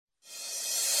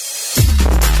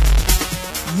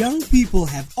Young people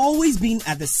have always been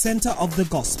at the center of the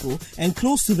gospel and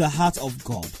close to the heart of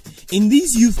God. In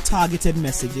these youth-targeted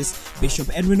messages, Bishop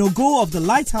Edwin Ogo of the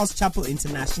Lighthouse Chapel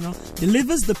International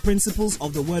delivers the principles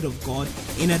of the Word of God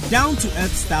in a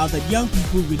down-to-earth style that young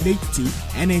people relate to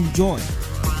and enjoy.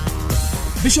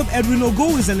 Bishop Edwin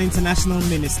Ogo is an international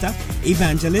minister,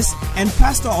 evangelist, and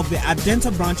pastor of the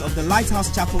Adenta branch of the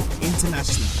Lighthouse Chapel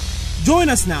International. Join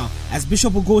us now as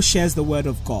Bishop Ogo shares the Word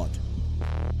of God.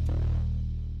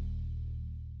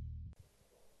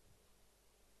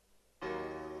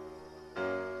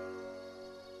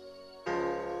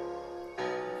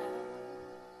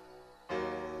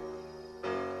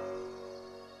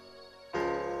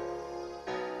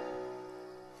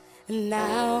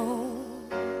 Now,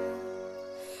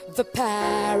 the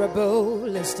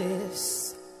parable is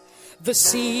this: the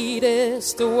seed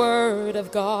is the word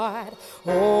of God,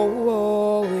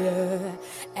 oh yeah,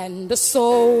 and the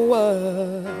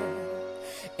sower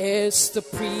is the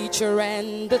preacher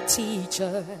and the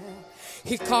teacher.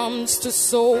 He comes to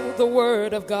sow the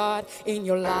word of God in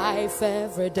your life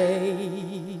every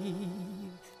day.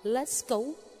 Let's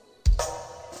go.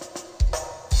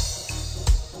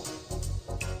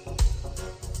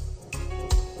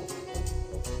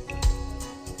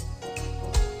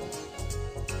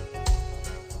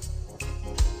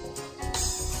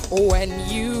 When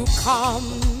you come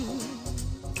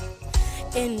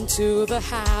into the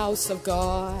house of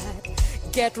God,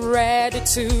 get ready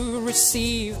to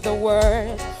receive the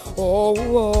word.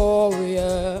 Oh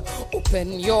yeah,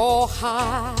 open your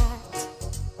heart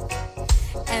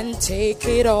and take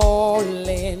it all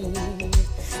in.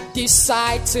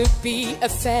 Decide to be a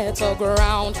fertile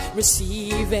ground,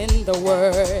 receiving the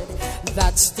word.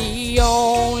 That's the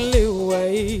only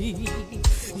way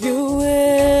you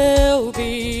will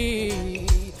be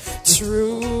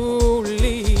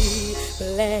truly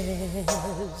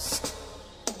blessed.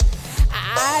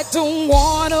 I don't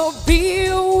want to be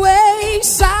a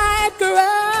wayside ground.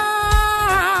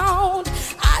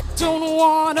 I don't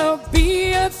want to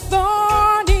be a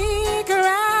thorny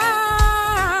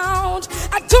ground.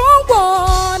 I don't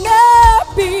want to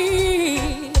be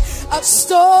a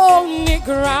stony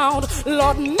ground.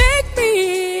 Lord, make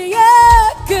me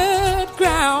a good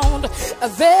ground, a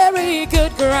very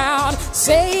good ground.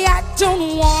 Say, I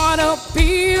don't want to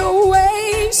be a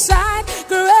wayside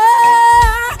ground.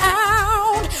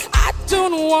 I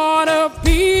don't want to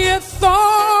be a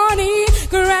thorny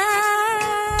ground.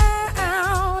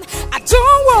 I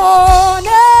don't want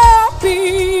to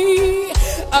be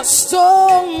a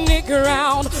stony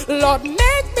ground. Lord,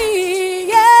 make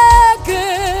me a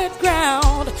good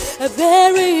ground, a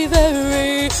very,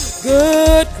 very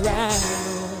good ground.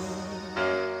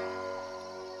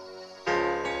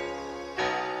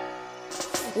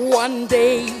 One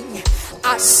day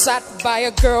I sat by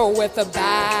a girl with a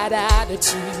bad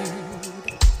attitude.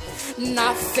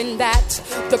 Nothing that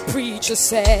the preacher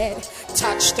said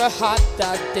touched her heart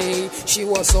that day. She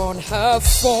was on her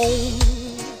phone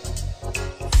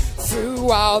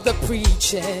throughout the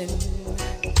preaching,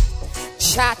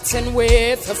 chatting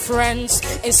with her friends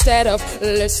instead of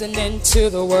listening to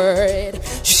the word.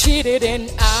 She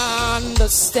didn't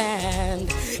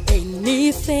understand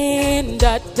anything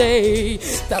that day.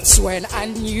 That's when I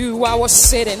knew I was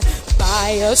sitting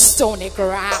by a stony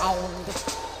ground.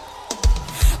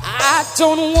 I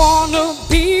don't want to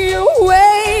be a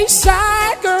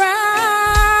wayside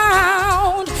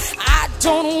ground. I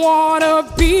don't want to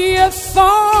be a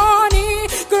thorny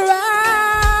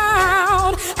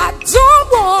ground. I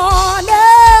don't want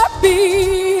to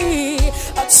be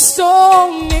a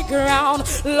stony ground.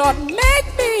 Lord,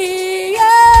 make me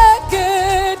a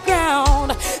good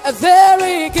ground, a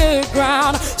very good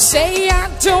ground. Say, I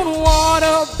don't want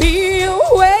to be a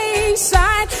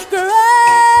wayside ground.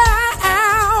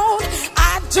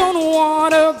 I don't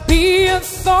want to be a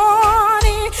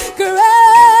thorny ground.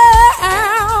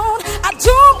 I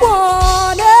don't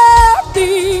want to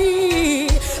be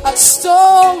a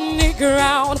stony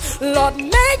ground. Lord,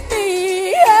 make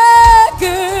me a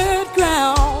good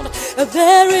ground, a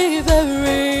very,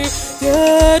 very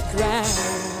good ground.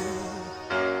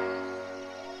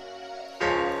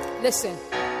 Listen,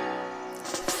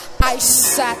 I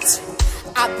sat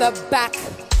at the back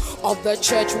of the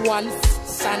church one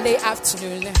Sunday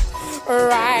afternoon,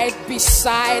 right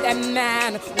beside a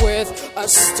man with a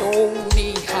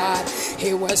stony heart.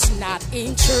 He was not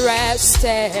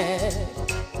interested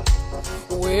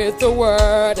with the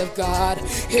word of God.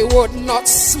 He would not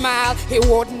smile, he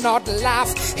would not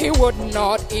laugh, he would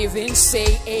not even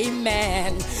say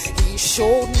amen. He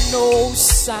showed no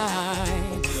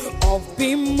sign of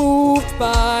being moved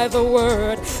by the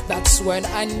word. That's when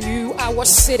I knew I was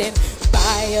sitting by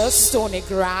by a stony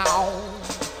ground.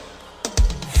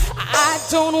 I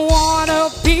don't wanna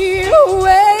be a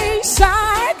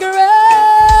wayside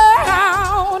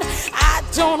ground. I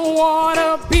don't wanna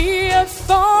be a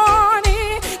thorny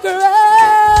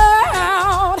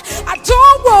ground. I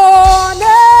don't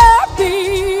wanna be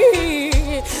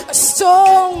a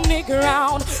stony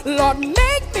ground. Lord,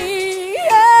 make me a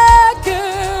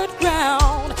good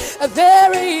ground, a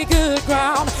very good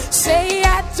ground. Say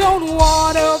I don't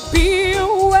wanna be a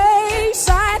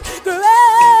wayside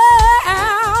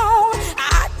ground.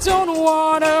 I don't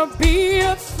wanna be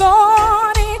a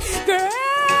thorny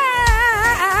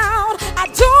ground. I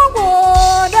don't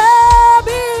wanna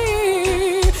be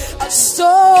a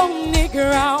stony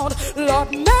ground. Lord,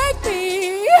 make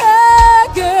me a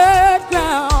good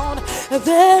ground, a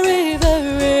very,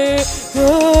 very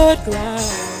good ground.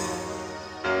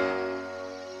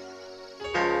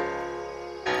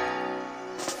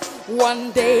 One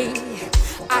day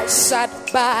I sat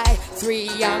by 3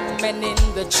 young men in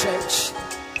the church.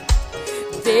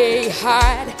 They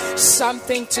had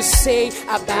something to say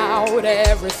about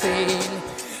everything.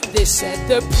 They said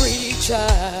the preacher,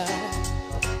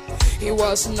 he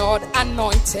was not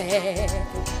anointed.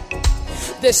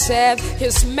 They said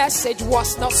his message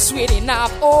was not sweet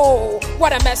enough. Oh,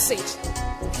 what a message.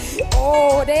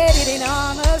 Oh, they didn't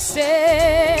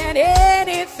understand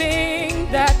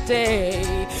anything that day.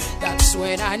 That's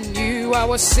when I knew I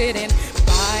was sitting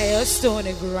by a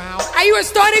stony ground. Are you a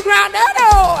stony ground?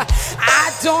 No. I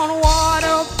don't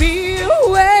wanna be a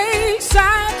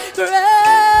wayside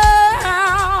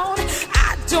ground. I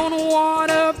don't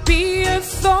wanna be a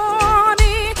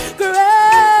thorny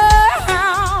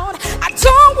ground. I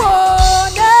don't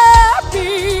wanna be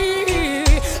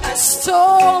a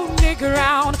stony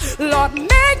ground. Lord,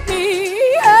 make me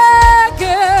a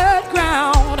good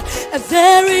ground, a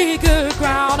very good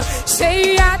ground.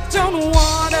 Say I don't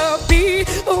wanna be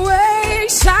a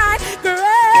wayside ground.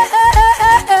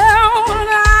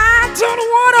 I don't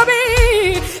wanna be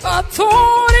a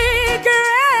thorny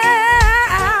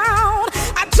ground.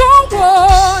 I don't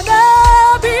wanna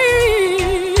be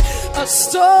a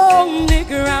stony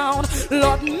ground.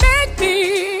 Lord, make me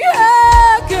a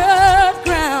good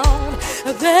ground,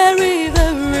 a very,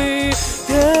 very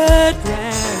good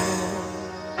ground.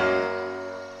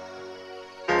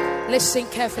 Listen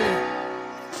carefully.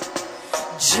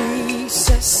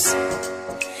 Jesus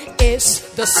is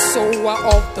the sower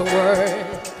of the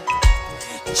word.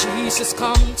 Jesus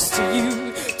comes to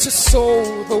you to sow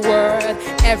the word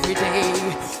every day.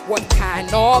 What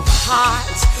kind of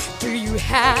heart do you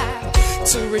have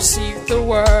to receive the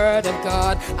word of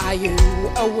God? Are you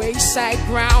a wayside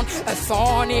ground, a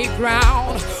thorny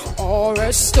ground, or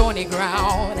a stony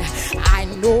ground? I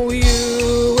know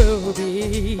you will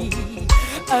be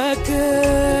a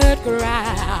good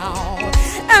ground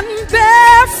and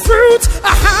bear fruit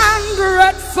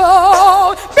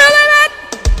 100-fold. Believe it.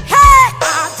 Hey, I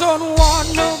don't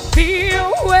wanna be a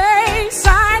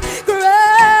wayside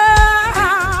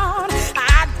ground. I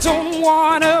don't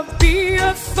wanna be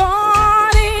a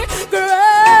thorny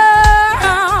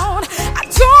ground. I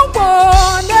don't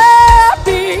wanna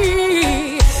be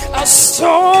a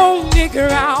stony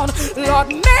ground. Lord,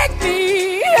 make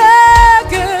me a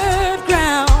good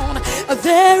ground, a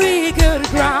very good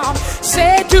ground.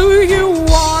 Say, do you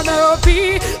wanna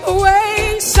be a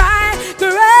wayside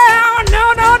ground? No,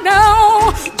 no, no.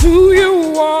 Do you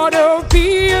wanna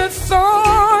be a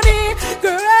thorny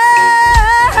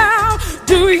ground?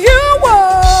 Do you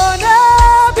wanna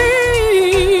be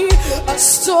a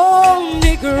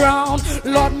stony ground?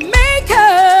 Lord, make us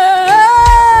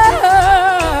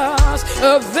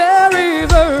a very,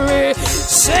 very.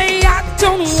 Say, I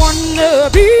don't wanna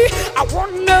be, I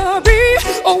wanna be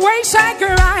a wayside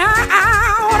ground. I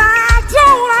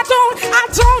don't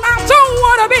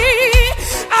wanna be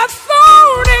a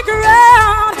thorny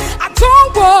ground. I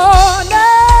don't wanna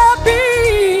be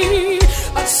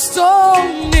a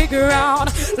stony ground.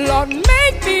 Lord,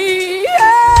 make me a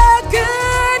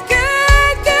good,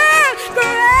 good, good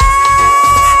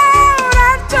ground. I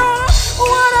don't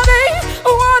wanna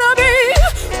be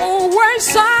a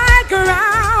wayside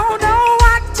ground. No, I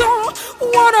don't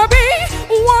wanna be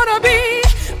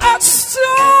a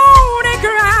stony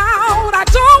ground. I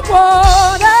don't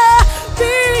wanna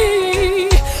be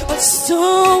a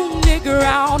stony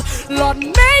ground. Lord,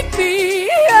 make me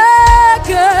a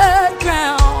good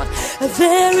ground, a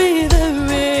very,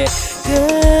 very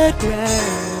good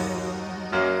ground.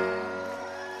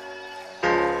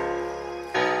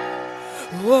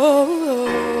 Whoa.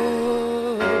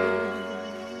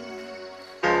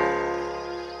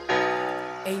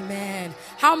 Amen.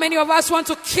 How many of us want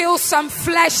to kill some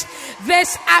flesh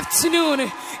this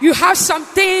afternoon. You have some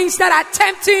things that are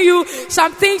tempting you,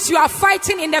 some things you are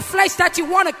fighting in the flesh that you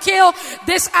want to kill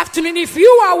this afternoon. If you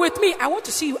are with me, I want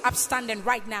to see you upstanding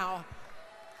right now.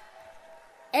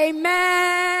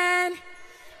 Amen.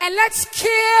 And let's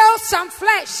kill some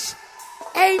flesh.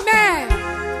 Amen.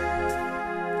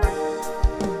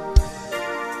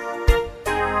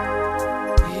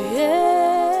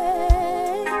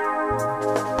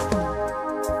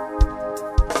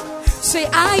 Say,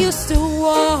 I used to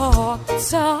walk,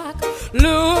 talk,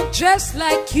 look just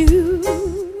like you.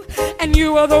 And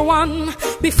you were the one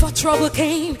before trouble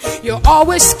came. You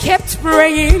always kept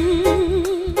praying.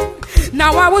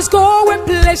 Now I was going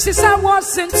places I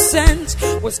wasn't sent.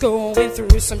 Was going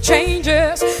through some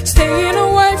changes. Staying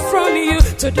away from you.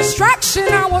 To distraction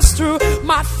I was through.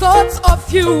 My thoughts of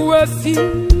you were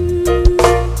few.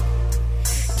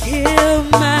 Kill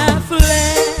my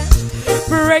flesh,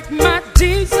 break my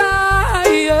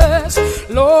desires.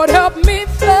 Lord, help me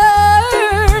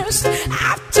thirst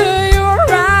after your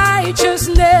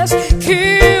righteousness.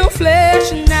 Kill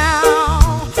flesh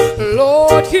now.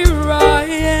 Lord, here I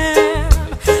am.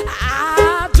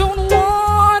 I don't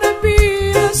want to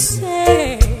be the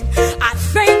same. I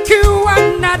thank you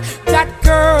I'm not that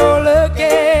girl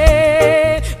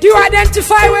again. Do you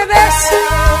identify with this?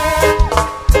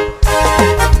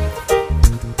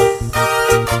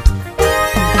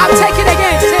 Take it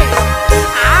again.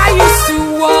 I used to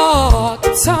walk,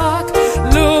 talk,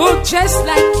 look just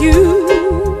like you.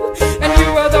 And you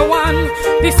were the one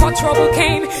before trouble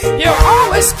came. You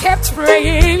always kept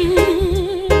praying.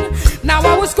 Now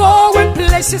I was going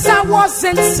places I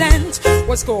wasn't sent.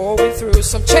 Was going through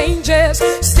some changes.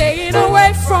 Staying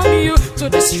away from you. To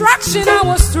distraction I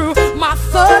was through. My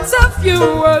thoughts of you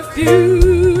were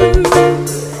few.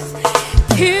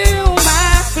 Kill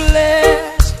my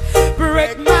flesh,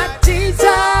 break my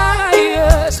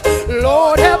desires.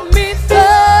 Lord, help me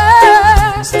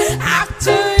thirst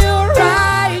after your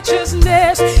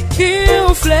righteousness.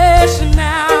 Kill flesh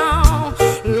now.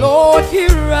 Lord, here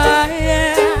I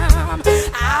am.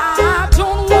 I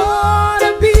don't want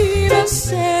to be the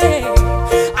same.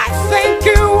 I thank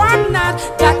you I'm not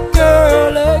that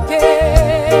girl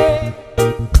again.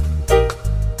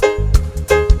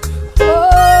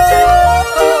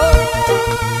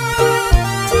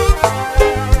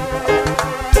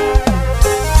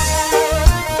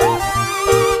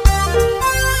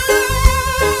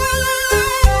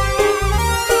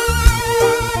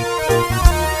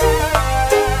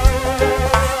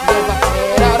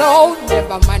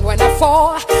 Never mind when I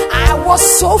fall, I was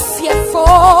so fearful.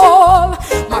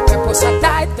 My purpose had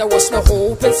died, there was no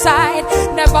hope inside.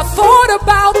 Never thought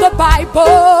about the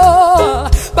Bible,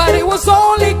 but it was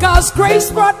only God's grace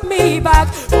brought me back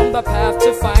from the path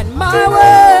to find my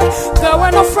way. There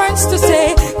were no friends to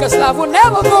say, cause love will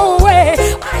never go away.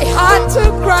 I had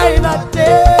to cry that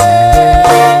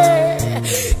day.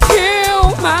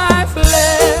 Kill my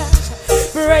flesh,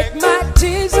 break my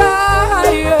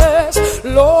desires.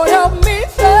 Lord, help me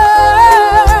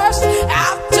thirst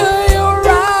after your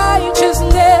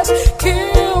righteousness.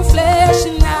 Kill flesh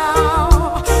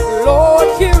now. Lord,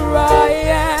 here I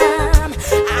am.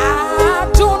 I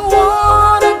don't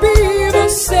want to be the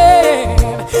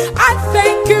same. I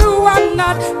thank you I'm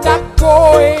not that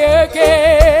boy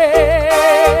again.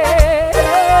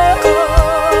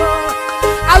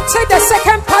 I'll take the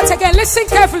second part again. Listen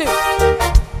carefully.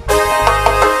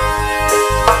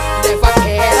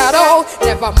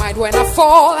 Never mind when I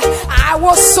fall, I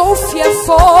was so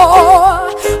fearful.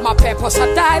 My purpose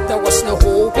had died, there was no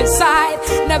hope inside.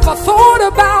 Never thought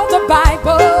about the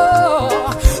Bible,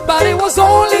 but it was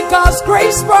only God's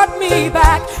grace brought me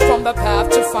back from the path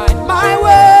to find my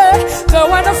way. There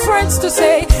were no friends to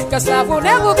say, cause love will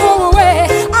never go away.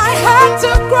 I had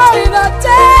to cry that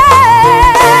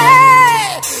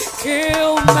day.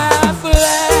 Kill my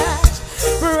flesh,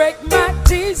 break my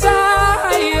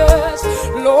desires.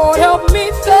 Lord, help me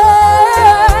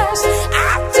thirst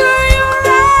after your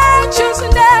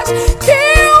righteousness.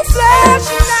 Kill flesh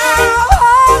now,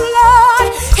 oh Lord.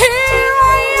 Here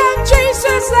I am,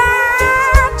 Jesus.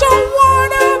 I don't want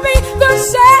to be the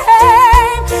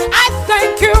same. I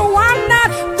thank you I'm not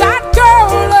that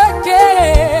girl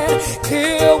again.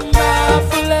 Kill my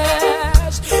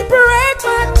flesh, break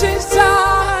my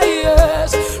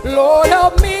desires. Lord,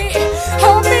 help me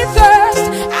thirst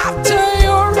after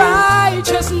your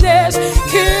righteousness.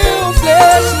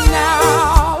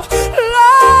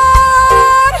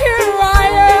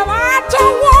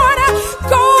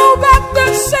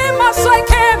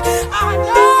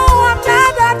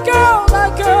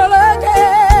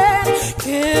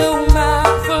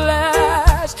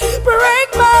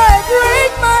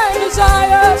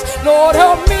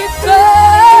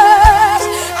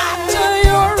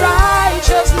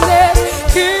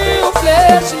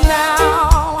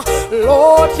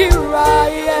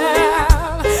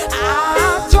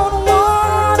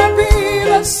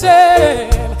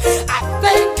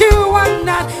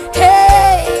 not.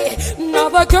 Hey,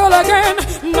 another girl again,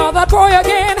 another boy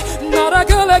again, another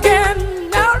girl again.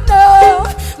 No, no,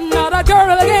 another girl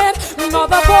again,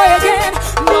 another boy again,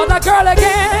 another girl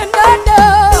again. No, no.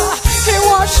 He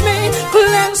washed me,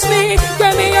 cleansed me,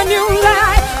 gave me a new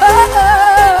life.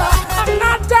 I'm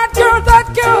not that girl, that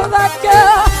girl, that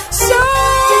girl. So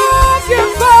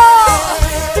beautiful.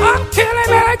 I'm killing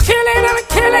it, killing it,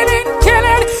 killing it,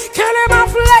 killing my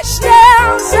flesh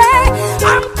now. Say,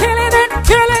 I'm killing it,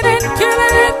 killing it,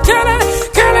 killing it,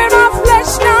 killing my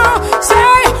flesh now.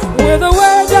 Say, with the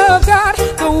word of God,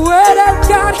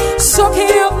 soaking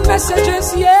up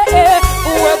messages, yeah.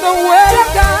 With the word of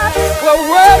God,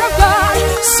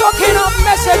 soaking up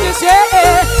messages,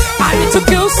 yeah. I need to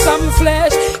kill some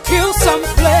flesh, kill some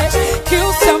flesh,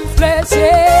 kill some flesh,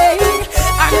 yeah.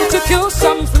 I need to kill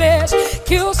some flesh,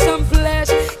 kill some flesh,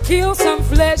 kill some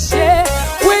flesh, yeah.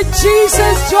 With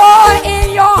Jesus' joy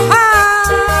in your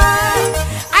heart.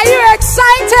 Are you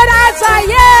excited as I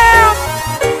am?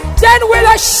 Then with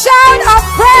a shout of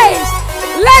praise,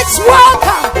 let's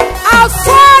welcome our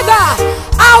Father,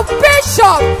 our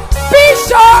Bishop,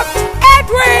 Bishop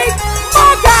Edwin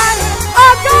Morgan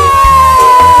Ogo.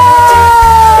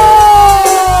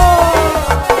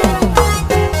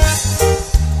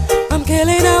 I'm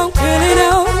killing out,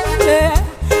 yeah.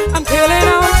 I'm killing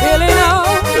out,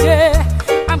 yeah.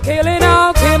 I'm killing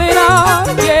out,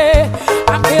 yeah.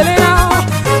 I'm killing out.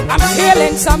 I'm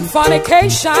killing some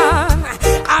fornication.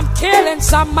 I'm killing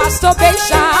some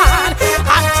masturbation.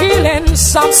 I'm killing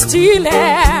some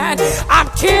stealing. I'm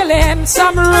killing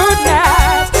some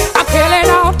rudeness. I'm killing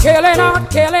out, yeah.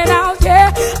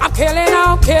 I'm killing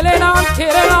out,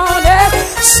 yeah.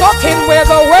 Soaking with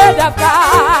the word of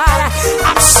God.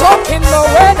 I'm soaking the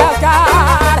word of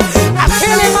God. I'm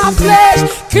killing my flesh,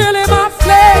 killing my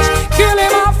flesh,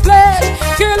 killing my flesh,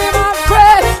 killing my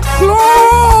flesh.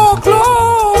 Glow,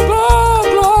 glow, glow,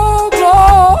 glow,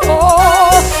 glow.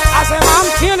 I said I'm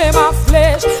killing my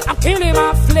flesh, I'm killing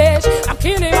my flesh, I'm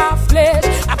killing my flesh,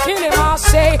 I'm killing my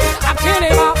say, I'm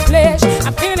killing my flesh,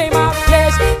 I'm killing my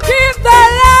flesh. Give the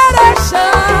Lord a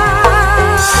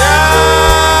shout.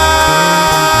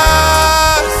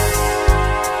 Yes.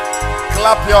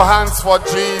 Clap your hands for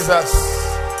Jesus.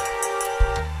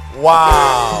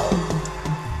 Wow.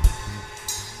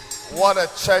 What a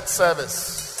church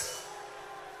service.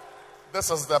 This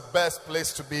is the best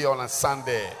place to be on a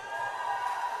Sunday.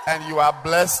 And you are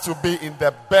blessed to be in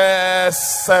the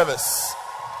best service.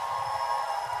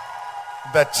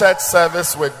 The church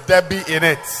service with Debbie in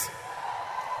it.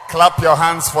 Clap your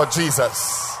hands for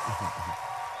Jesus.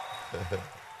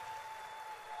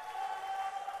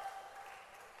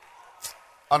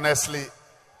 Honestly,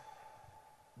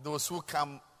 those who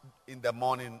come in the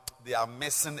morning, they are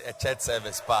missing a church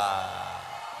service.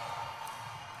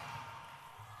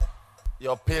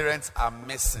 Your parents are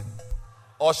missing.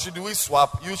 Or should we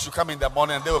swap? You should come in the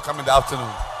morning and they will come in the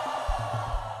afternoon.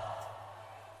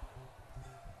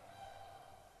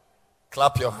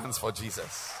 Clap your hands for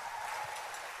Jesus.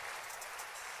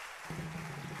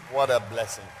 What a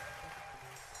blessing.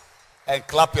 And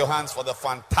clap your hands for the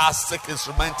fantastic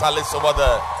instrumentalists over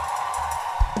there.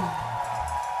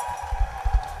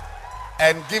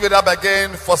 And give it up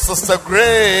again for Sister Grace.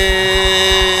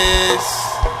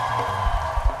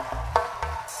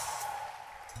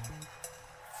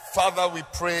 Father, we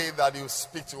pray that you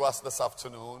speak to us this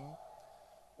afternoon.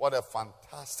 What a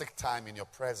fantastic time in your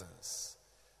presence.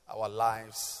 Our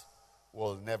lives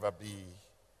will never be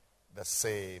the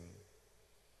same.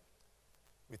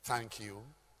 We thank you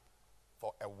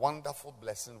for a wonderful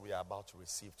blessing we are about to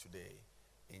receive today.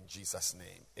 In Jesus'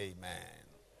 name, amen.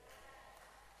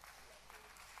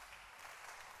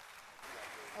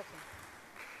 Okay.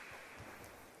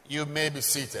 You may be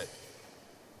seated.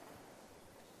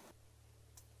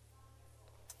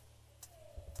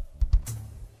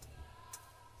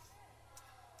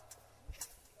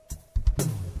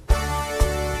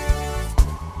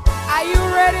 Are you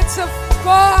ready to go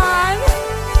on?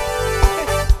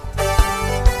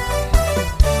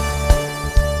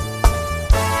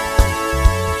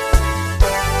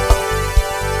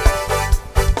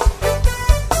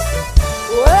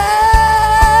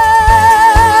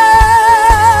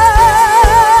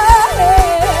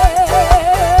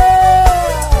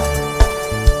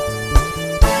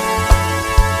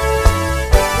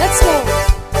 Let's go.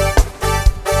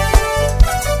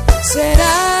 Said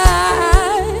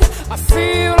I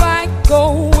feel like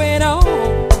going on.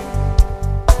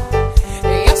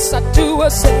 Yes, I do. I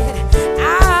said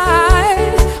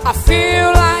I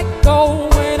feel like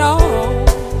going on.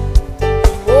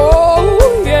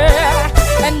 Oh yeah,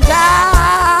 and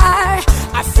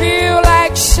I feel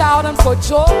like shouting for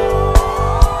joy.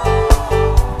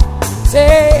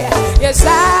 Say, yes,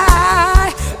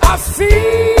 I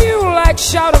feel like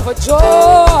shouting for joy.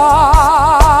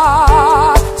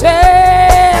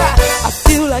 Say, I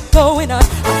feel like going on.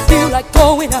 I feel like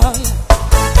going on. I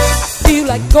feel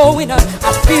like going on.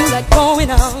 I feel like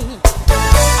going on.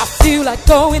 I feel like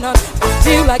going on. I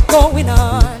feel like going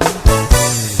on. I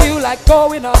feel like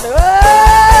going on.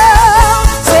 Oh,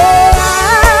 say,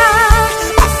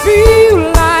 I feel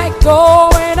like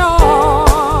going on.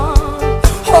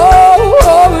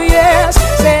 Oh yes,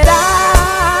 said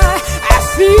I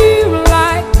feel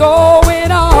like going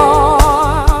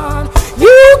on.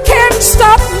 You can't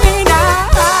stop me now.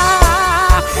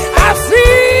 I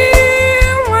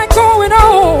feel like going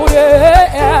on,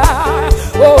 yeah.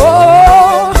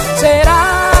 Oh, said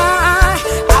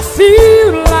I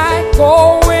feel like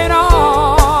going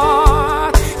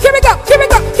on. Here we go, here we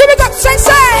go, here we go. Say,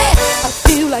 I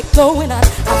feel like going on. I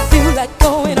feel like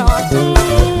going on.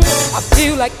 I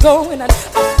feel like going on. I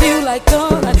feel like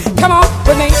going on. Come on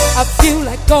with me. I feel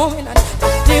like going on. I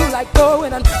feel like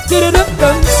going on. I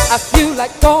feel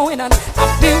like going on.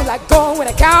 I feel like going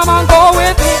on. Come on, go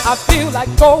with me. I feel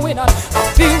like going on. I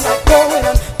feel like going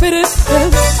on.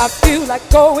 I feel like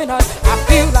going on. I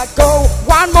feel like go.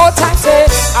 One more time, say.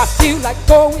 I feel like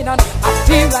going on. I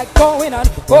feel like going on.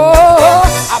 Oh,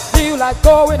 I feel like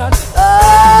going on.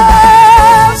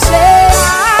 Oh, say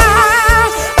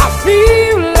I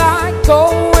feel like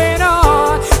going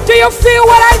on. Do you feel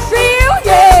what I feel?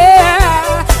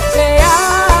 Yeah. Say I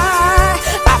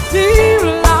feel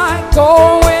like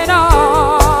going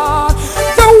on.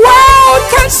 The world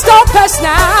can't stop us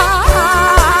now.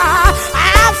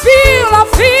 I feel like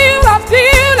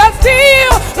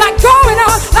going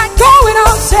on, like going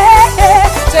on. Say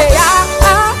I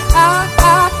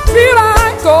feel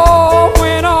like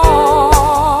going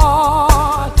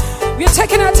on. We're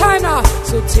taking our time now,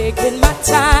 so taking my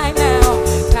time now,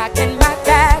 packing my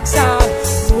bags down,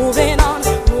 moving on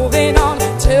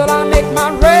till I make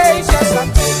my race. Yes, I'm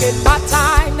taking my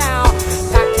time now,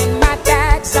 packing my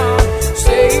bags down,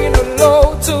 saying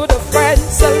hello to the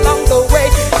friends along the way.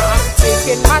 I'm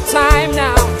taking my time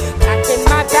now, packing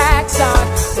my bags down,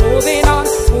 moving on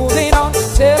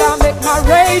till I make my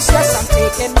race. Yes, I'm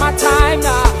taking my time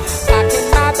now, packing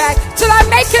my bag till I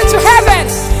make it to heaven.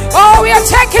 Oh, we are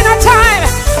taking our time.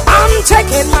 I'm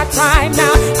taking my time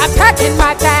now. I'm packing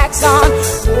my bags on,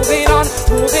 moving on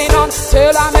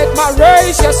till I make my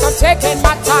race. Yes, I'm taking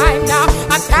my time now.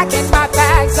 I'm packing my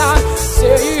bags on.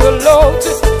 Say hello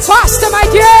to faster, my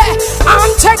dear.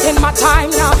 I'm taking my time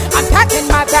now. I'm packing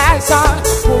my bags on,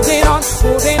 moving on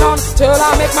till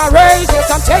I make my race.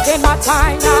 Yes, I'm taking my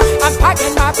time now. I'm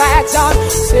packing my bags on,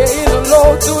 saying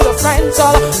hello to the friends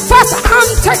all faster. I'm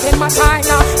taking my time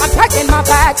now. I'm packing my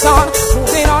bags on,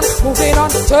 moving on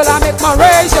till I make my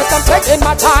race. Yes, I'm taking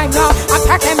my time now. I'm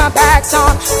packing my bags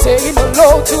on, saying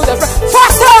hello to the friends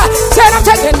faster. Said I'm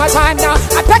taking my time now.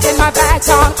 I'm packing my bags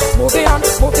on, moving on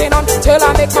till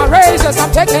I make my race. Yes,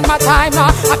 I'm taking my time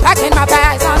now. I'm packing my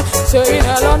bags on, saying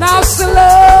hello now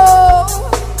slow.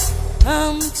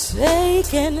 I'm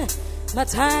taking my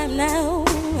time now,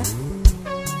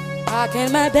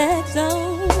 packing my bags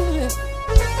on,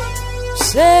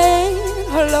 saying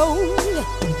hello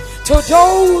to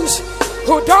those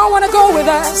who don't want to go with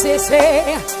us. They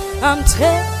say I'm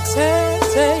taking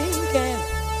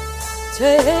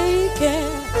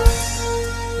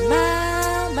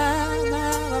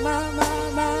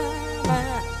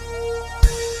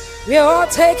we're all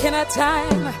taking our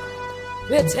time.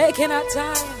 We're taking our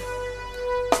time.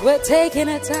 We're taking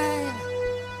our time.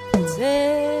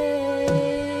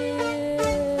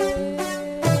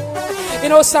 You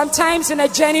know, sometimes in a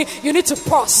journey, you need to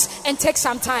pause and take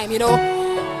some time, you know.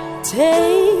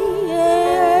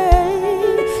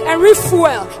 And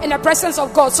refuel in the presence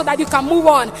of God so that you can move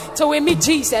on till we meet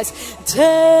Jesus.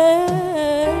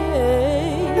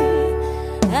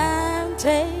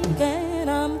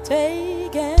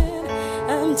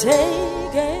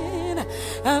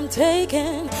 I'm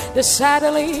taking the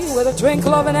saddling with a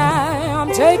twinkle of an eye.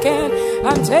 I'm taking.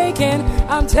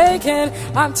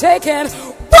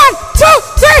 1, 2,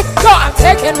 3, go! I'm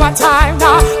taking my time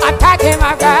now. I'm packing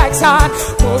my bags on,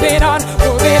 moving on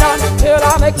till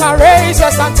I make my race.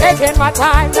 Yes, I'm taking my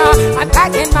time now. I'm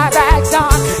packing my bags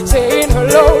on, saying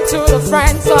hello to the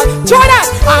friends. Join us!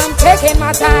 I'm taking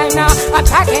my time now. I'm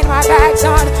packing my bags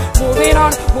on, moving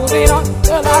on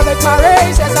till I make my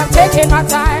race. Yes, I'm taking my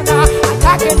time now. I'm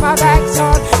packing my bags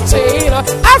on, saying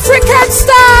African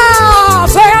style.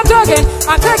 Say I'm taking.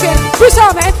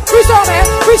 Freestyle man.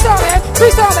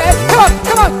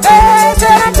 Come on. Hey, say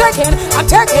I'm taking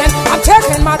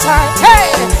my time.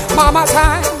 Hey, mama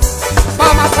time.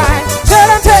 One more time.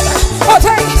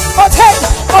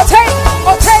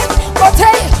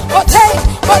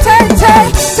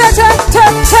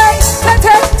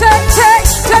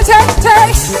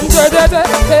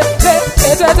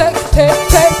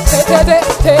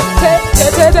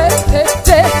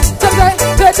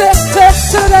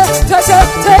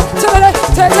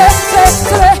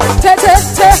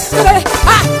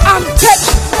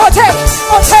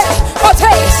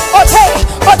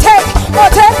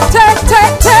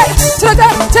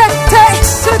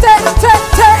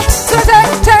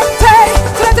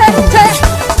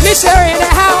 Missionary in the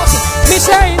house.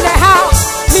 Missionary in the house.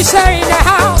 Missionary in the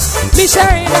house.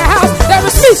 Missionary in the house. There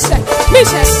is mission.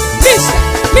 Mission. Mission.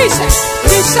 Mission.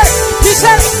 Mission.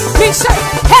 Mission. Mission.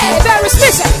 Hey, there is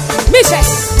mission. Mission.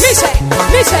 Mission.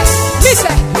 Mission.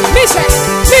 Mission. Mission.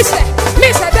 Mission.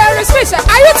 Mission. There is mission.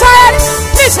 Are you tired?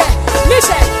 Mission.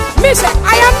 Mission. Mission.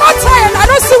 I am not tired. I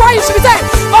don't see why you should be tired.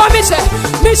 Oh, mission.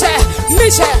 Mission.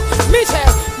 Mission.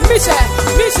 Mission. Mission.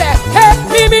 Mission. Hey,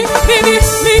 me, me, me, me,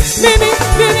 me, me, me,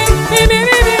 me, me, me, me,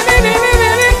 me, me, me,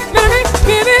 me.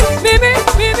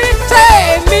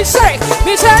 Missionary,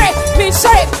 missionary,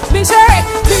 missionary, missionary,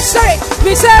 missionary,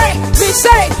 missionary,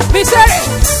 missionary, missionary,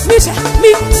 mission,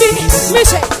 me,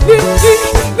 mission, me,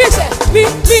 mission, me,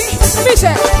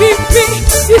 mission, me,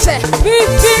 mission, me.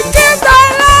 Give the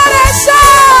Lord a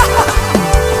shout.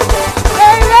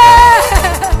 Amen.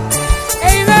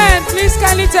 Amen. Please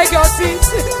kindly take your seat.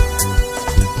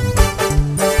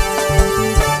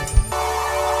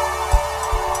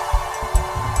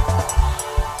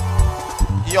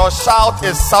 Your child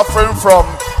is suffering from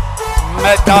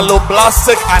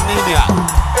megaloblastic anemia.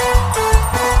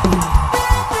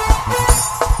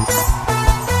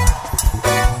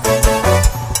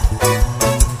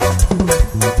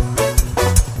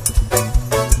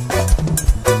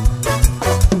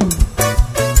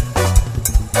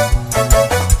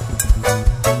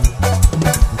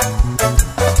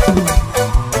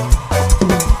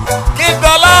 Give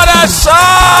the Lord a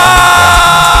shout.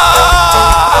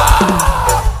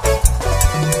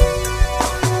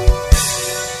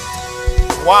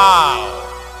 Wow.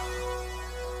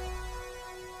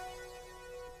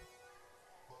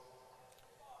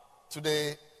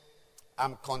 Today,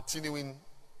 I'm continuing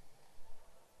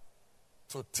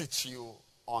to teach you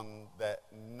on the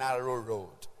narrow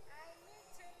road.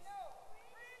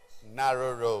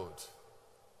 Narrow road.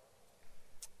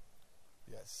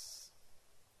 Yes.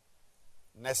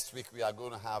 Next week, we are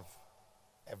going to have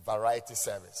a variety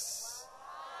service.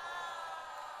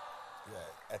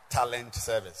 Yeah, a talent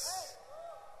service.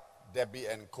 Debbie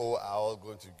and Co are all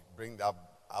going to bring out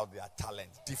their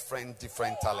talents, different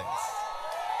talents,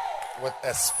 with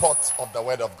a spot of the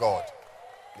Word of God.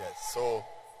 Yes, so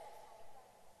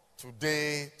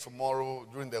today, tomorrow,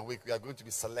 during the week, we are going to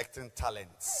be selecting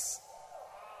talents.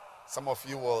 Some of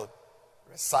you will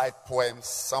recite poems,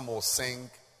 some will sing,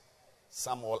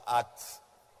 some will act,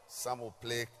 some will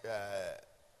play,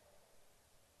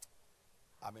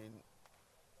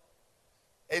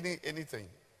 anything.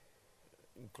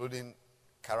 Including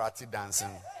karate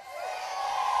dancing.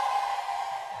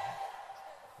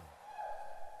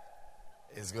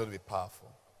 It's going to be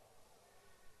powerful.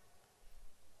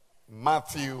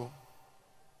 Matthew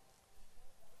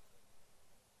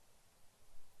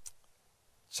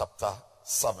chapter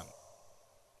 7,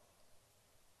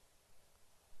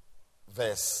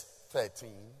 verse 13.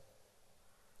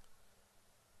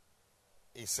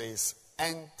 It says,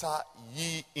 "Enter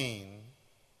ye in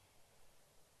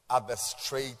at the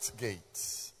straight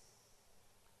gate,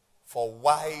 for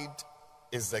wide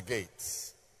is the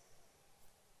gate,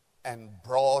 and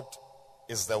broad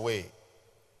is the way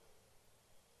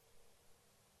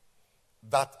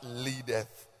that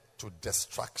leadeth to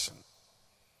destruction,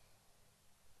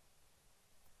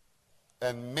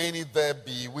 and many there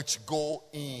be which go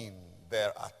in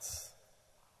thereat."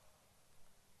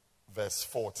 Verse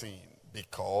 14,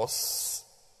 "Because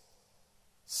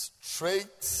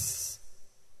straight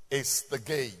is the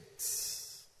gate,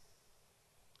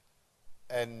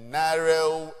 and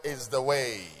narrow is the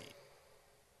way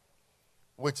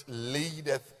which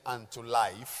leadeth unto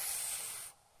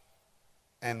life,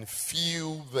 and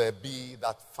few there be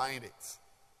that find it."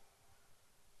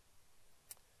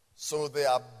 So there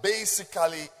are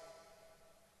basically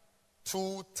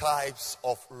two types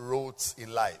of roads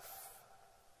in life.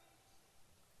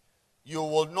 You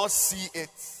will not see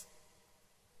it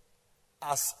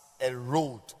as a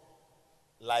road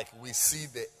like we see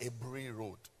the Ebri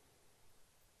Road.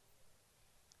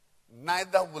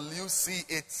 Neither will you see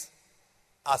it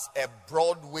as a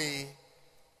Broadway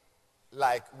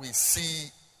like we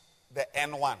see the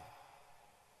N1.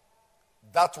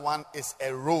 That one is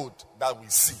a road that we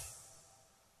see.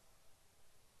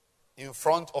 In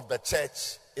front of the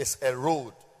church is a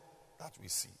road that we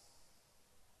see.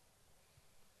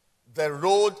 The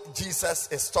road Jesus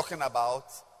is talking about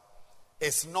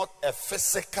is not a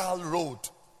physical road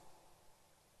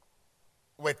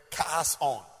with cars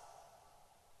on.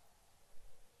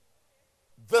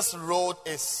 This road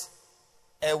is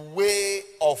a way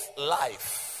of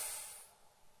life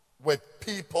with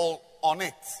people on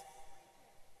it.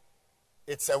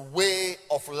 It's a way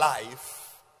of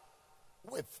life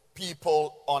with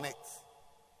people on it.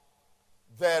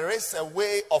 There is a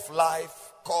way of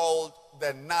life called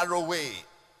the narrow way.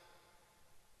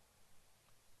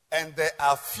 And there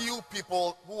are few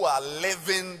people who are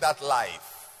living that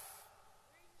life.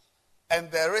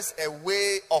 And there is a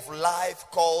way of life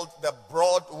called the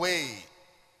broad way.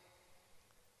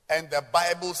 And the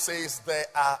Bible says there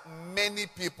are many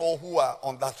people who are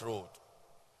on that road.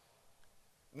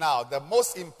 Now, the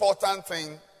most important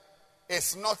thing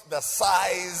is not the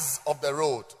size of the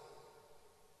road.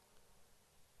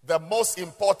 The most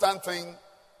important thing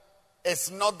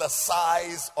is not the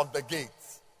size of the gate,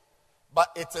 but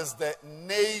it is the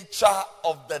nature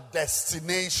of the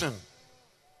destination.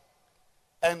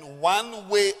 And one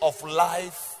way of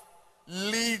life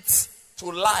leads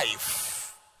to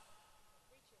life.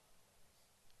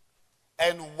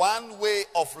 And one way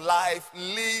of life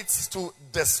leads to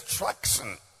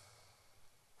destruction,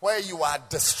 where you are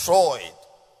destroyed.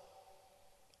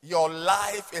 Your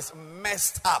life is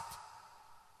messed up.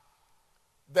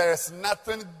 There is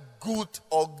nothing good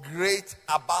or great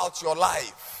about your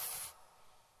life.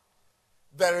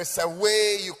 There is a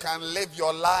way you can live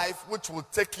your life which will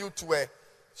take you to a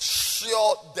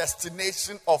sure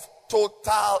destination of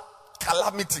total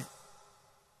calamity.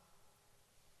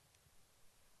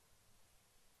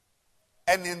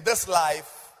 And in this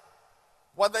life,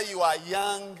 whether you are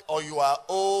young or you are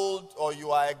old or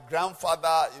you are a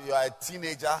grandfather, you are a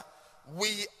teenager,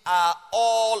 we are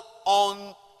all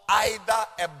on either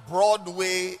a broad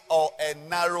way or a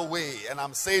narrow way. And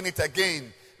I'm saying it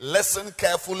again. Listen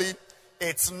carefully.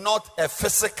 It's not a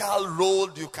physical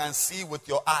road you can see with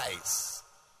your eyes.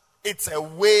 It's a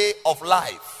way of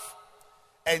life.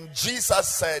 And Jesus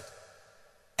said,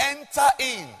 enter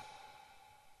in.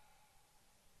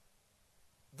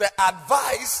 The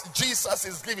advice Jesus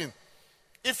is giving,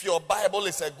 if your Bible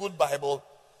is a good Bible,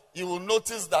 you will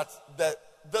notice that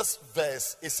this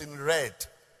verse is in red.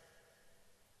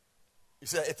 You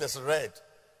see, it is red.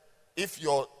 If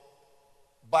your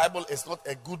Bible is not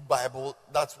a good Bible,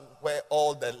 that's where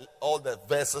all the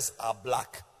verses are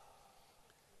black.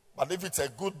 But if it's a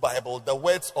good Bible, the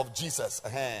words of Jesus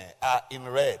are in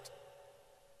red.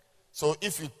 So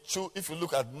if you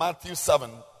look at Matthew 7,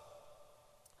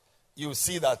 you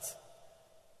see that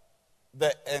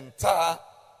the entire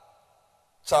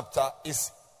chapter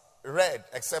is red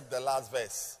except the last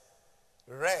verse.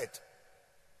 Red.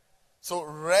 So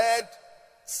red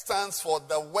stands for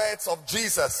the words of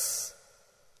Jesus.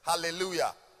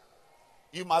 Hallelujah.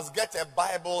 You must get a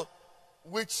Bible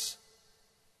which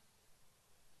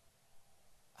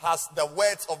has the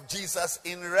words of Jesus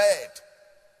in red.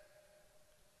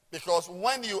 Because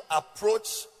when you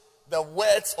approach the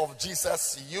words of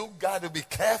Jesus, you got to be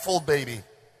careful, baby.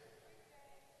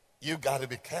 You got to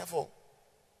be careful.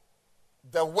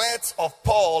 The words of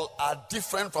Paul are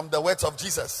different from the words of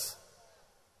Jesus.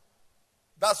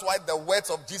 That's why the words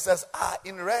of Jesus are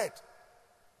in red.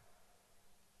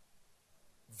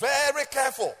 Very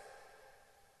careful.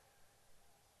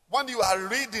 When you are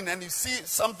reading and you see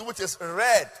something which is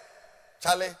red,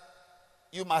 Charlie,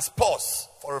 you must pause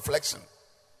for reflection.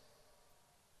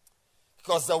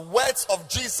 Because the words of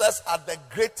Jesus are the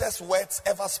greatest words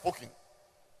ever spoken.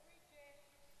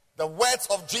 The words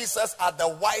of Jesus are the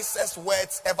wisest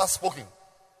words ever spoken.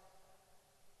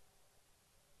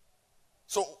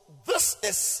 So this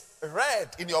is read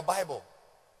in your Bible.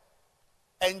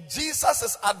 And Jesus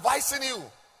is advising you.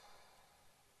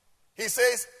 He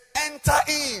says, enter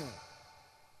in.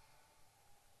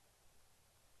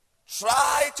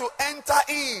 Try to enter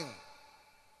in.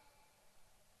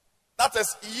 That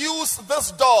is, use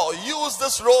this door, use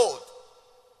this road.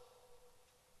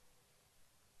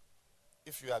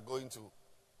 If you are going to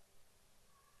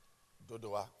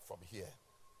Dodowa from here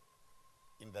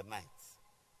in the night,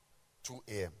 2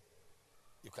 a.m.,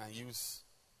 you can use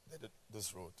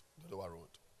this road, Dodowa Road,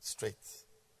 straight,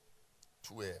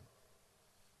 2 a.m.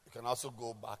 You can also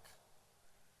go back,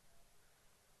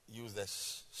 use the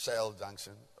Shell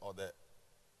Junction or the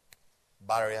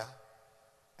barrier,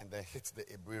 and then hit the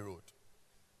Ebri Road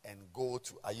and go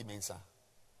to Ayimensa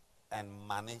and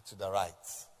Mani to the right.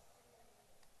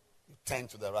 You turn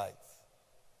to the right.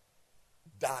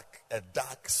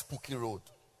 dark, spooky road,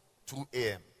 2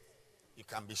 a.m., you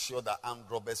can be sure that armed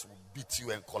robbers will beat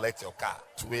you and collect your car,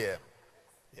 2 a.m.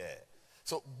 Yeah.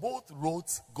 So both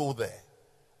roads go there,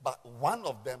 but one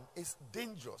of them is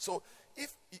dangerous. So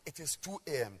if it is 2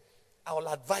 a.m., I will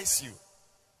advise you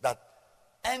that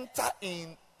enter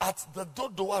in at the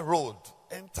Dodowa Road.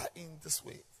 Enter in this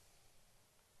way.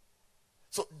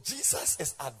 So Jesus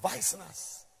is advising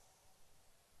us.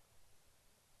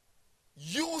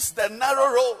 Use the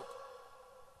narrow road.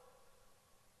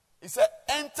 He said,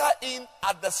 enter in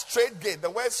at the straight gate. The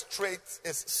word straight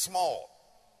is small,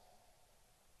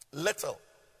 little.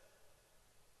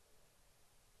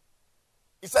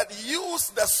 He said, use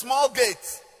the small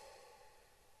gate,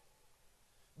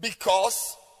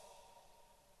 because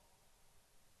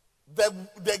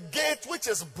the gate which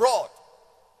is broad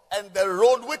and the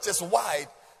road which is wide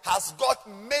has got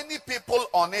many people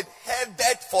on it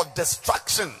headed for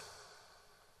destruction.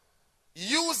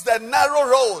 Use the narrow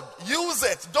road. Use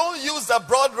it. Don't use the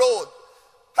broad road.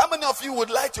 How many of you would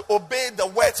like to obey the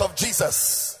words of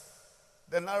Jesus?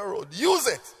 The narrow road. Use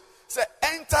it. Say,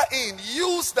 enter in.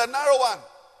 Use the narrow one.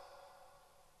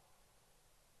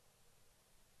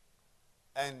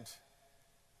 And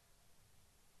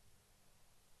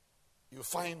you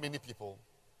find many people.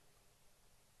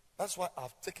 That's why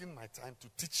I've taken my time to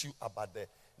teach you about the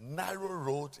narrow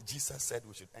road Jesus said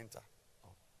we should enter.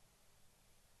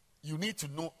 You need to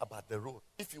know about the road.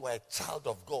 If you are a child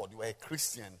of God, you are a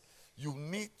Christian, you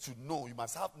need to know, you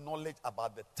must have knowledge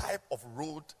about the type of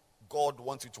road God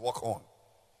wants you to walk on.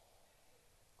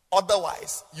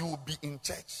 Otherwise, you will be in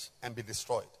church and be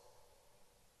destroyed.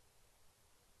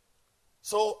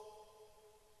 So,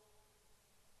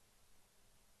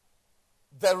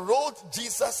 the road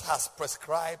Jesus has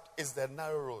prescribed is the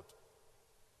narrow road.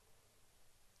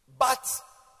 But,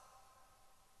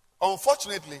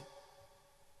 unfortunately,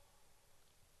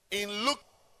 in Luke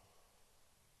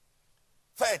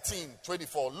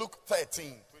 13:24, Luke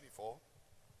 13:24,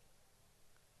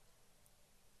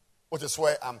 which is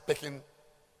where I'm picking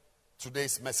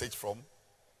today's message from,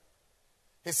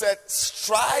 he said,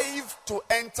 strive to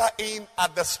enter in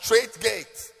at the straight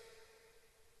gate.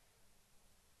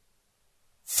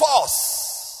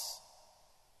 Force,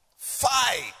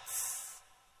 fight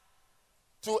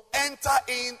to enter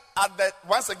in at the,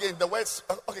 once again, the words,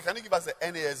 okay, can you give us the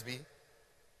NASB?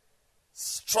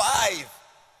 Strive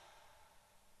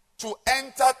to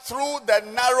enter through the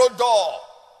narrow door.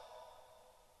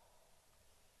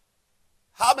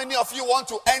 How many of you want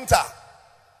to enter?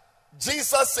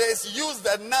 Jesus says, use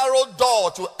the narrow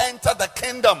door to enter the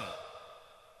kingdom.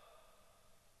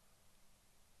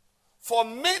 For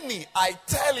many, I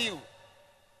tell you,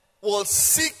 will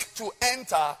seek to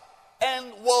enter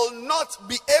and will not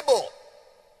be able.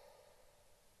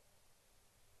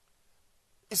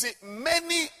 You see,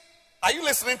 many, are you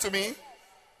listening to me?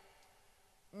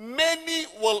 Many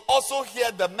will also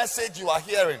hear the message you are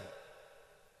hearing.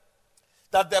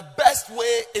 That the best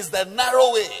way is the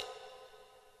narrow way.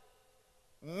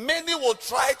 Many will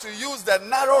try to use the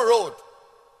narrow road,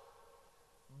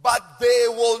 but they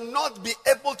will not be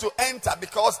able to enter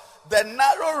because the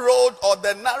narrow road or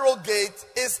the narrow gate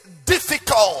is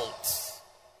difficult.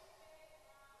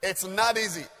 It's not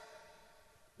easy.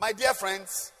 My dear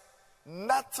friends,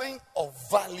 nothing of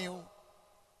value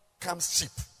comes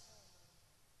cheap.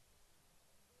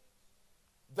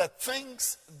 The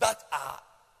things that are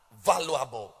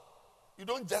valuable, you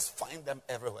don't just find them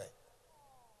everywhere.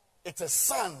 It's a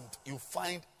sand you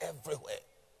find everywhere,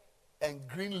 and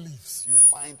green leaves you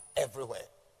find everywhere.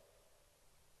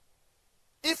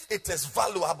 If it is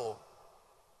valuable,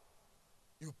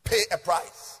 you pay a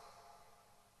price.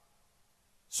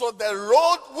 So the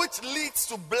road which leads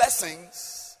to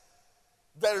blessings,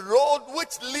 the road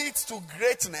which leads to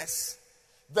greatness,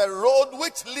 the road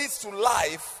which leads to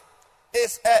life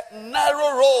is a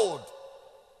narrow road.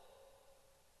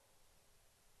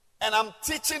 And I'm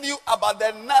teaching you about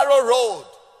the narrow road.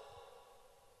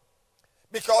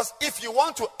 Because if you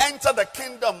want to enter the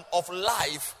kingdom of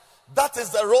life, that is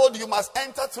the road you must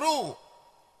enter through.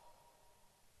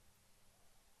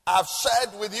 I've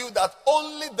shared with you that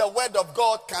only the word of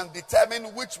God can determine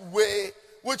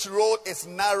which road is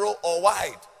narrow or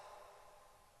wide.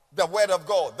 The word of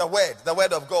God, the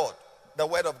word of God, the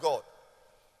word of God.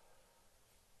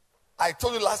 I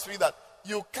told you last week that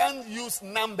you can't use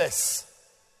numbers.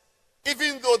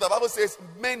 Even though the Bible says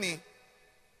many,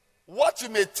 what you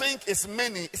may think is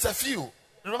many is a few.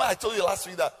 Remember I told you last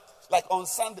week that like on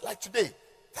Sunday, like today,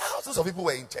 thousands of people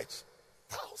were in church.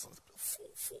 Thousands. Full.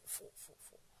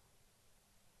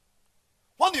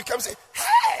 When you come and say,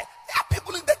 hey, there are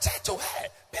people in the church, oh, hey,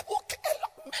 people,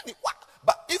 many, what?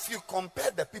 But if you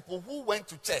compare the people who went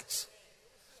to church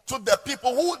to the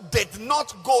people who did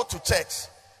not go to church,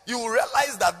 you will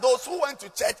realize that those who went to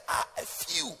church are a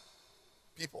few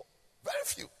people. Very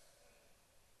few.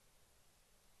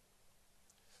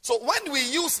 So when we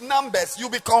use numbers, you'll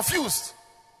be confused.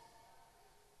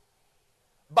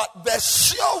 But the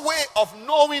sure way of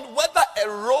knowing whether a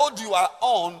road you are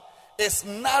on is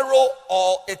narrow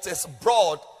or it is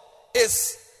broad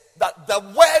is that the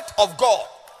word of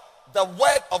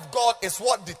God is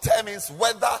what determines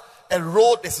whether a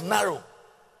road is narrow.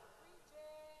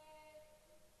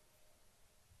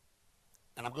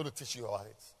 And I'm going to teach you about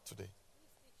it today.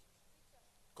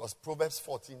 Because Proverbs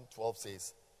 14:12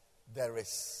 says, there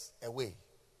is a way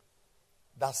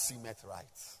that seemeth right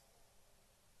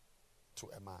to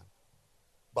a man,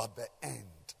 but the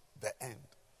end.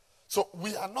 So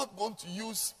we are not going to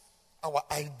use our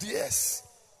ideas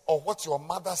or what your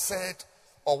mother said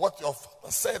or what your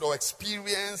father said or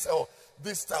experience or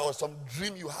this time or some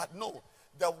dream you had. No,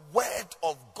 the word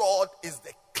of God is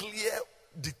the clear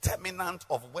determinant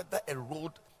of whether a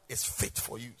road is fit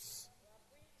for use.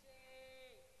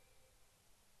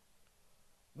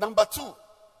 Number 2,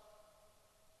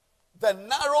 the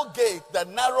narrow gate, the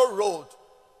narrow road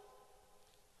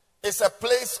is a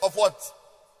place of what?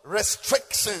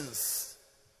 Restrictions.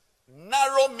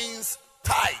 Narrow means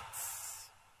tight.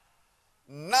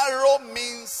 Narrow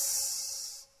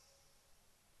means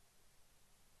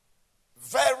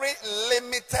very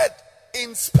limited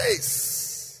in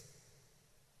space.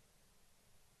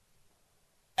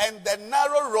 And the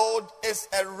narrow road is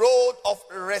a road of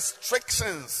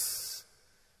restrictions,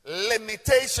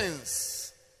 limitations.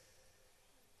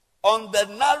 On the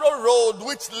narrow road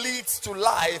which leads to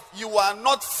life, you are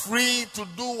not free to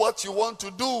do what you want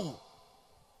to do.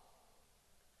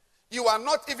 You are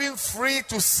not even free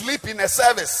to sleep in a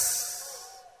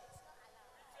service.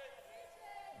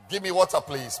 Give me water,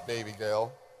 please, baby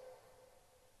girl.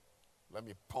 Let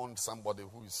me pound somebody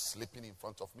who is sleeping in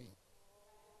front of me.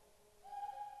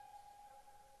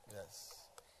 Yes.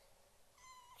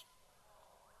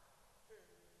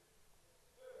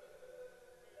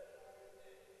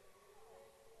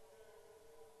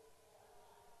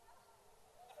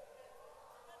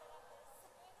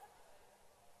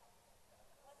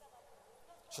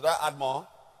 Should I add more?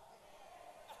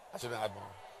 I shouldn't add more.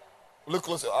 Look,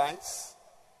 close your eyes.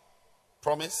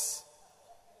 Promise.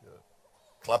 Good.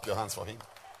 Clap your hands for him.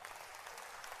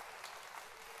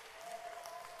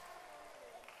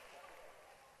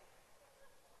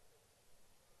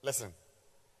 Listen.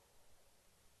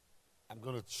 I'm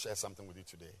going to share something with you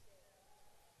today.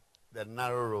 The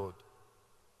narrow road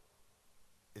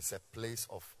is a place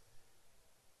of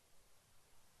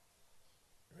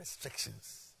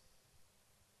restrictions.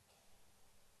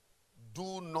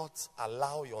 Do not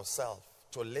allow yourself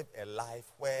to live a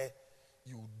life where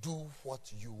you do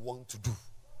what you want to do.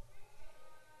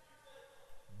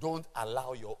 Don't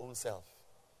allow your own self.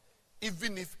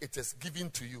 Even if it is given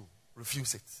to you,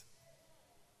 refuse it.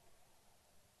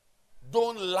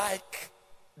 Don't like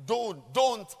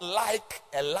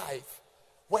a life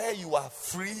where you are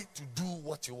free to do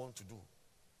what you want to do.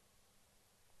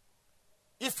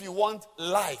 If you want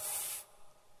life,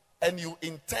 and you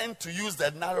intend to use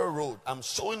the narrow road, I'm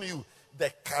showing you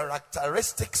the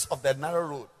characteristics of the narrow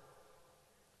road.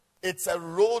 It's a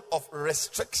road of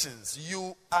restrictions.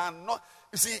 You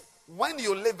see, when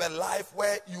you live a life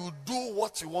where you do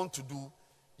what you want to do,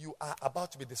 you are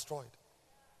about to be destroyed.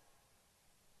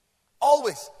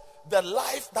 Always, the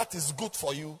life that is good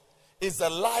for you is a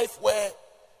life where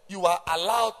you are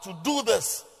allowed to do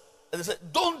this. And they say,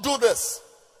 don't do this.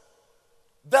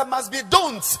 There must be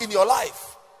don'ts in your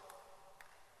life.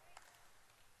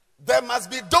 There must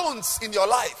be don'ts in your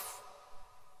life.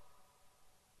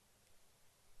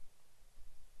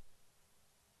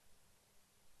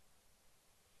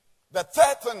 The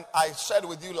third thing I shared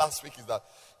with you last week is that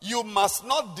you must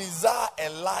not desire a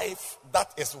life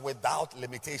that is without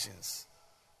limitations.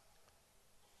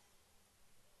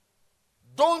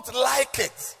 Don't like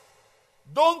it.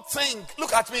 Don't think,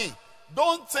 look at me.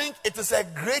 Don't think it is a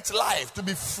great life to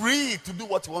be free to do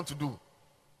what you want to do.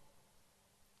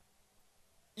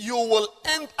 You will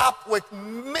end up with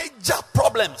major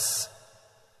problems.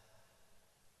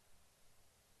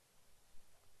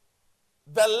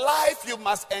 The life you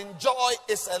must enjoy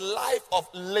is a life of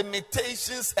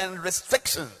limitations and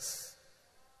restrictions.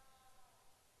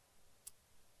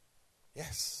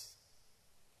 Yes.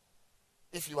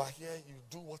 If you are here, you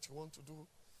do what you want to do.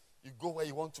 You go where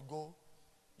you want to go.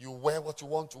 You wear what you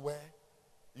want to wear.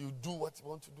 You do what you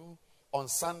want to do. On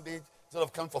Sunday, instead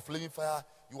of coming for Flaming Fire,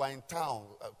 you are in town,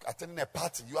 attending a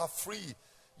party. You are free.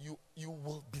 You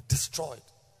will be destroyed.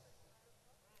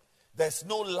 there's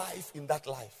no life in that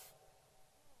life.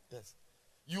 Yes.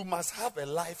 You must have a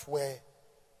life where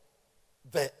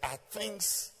there are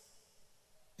things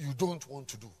you don't want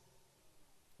to do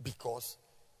because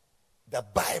the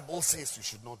Bible says you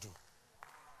should not do.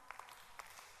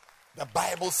 The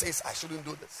Bible says I shouldn't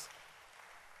do this.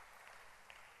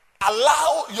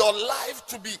 Allow your life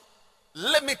to be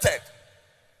limited.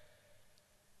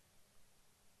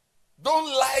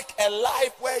 Don't like a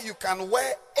life where you can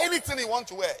wear anything you want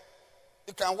to wear.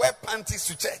 You can wear panties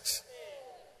to church.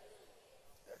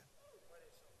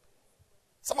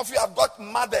 Some of you have got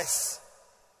mothers,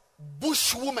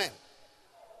 bush women,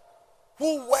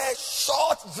 who wear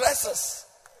short dresses.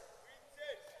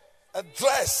 A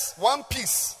dress, one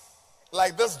piece,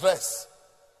 like this dress.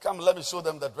 Come, let me show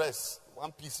them the dress.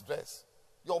 One piece dress.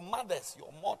 Your mothers,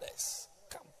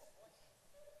 come.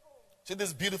 See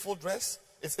this beautiful dress?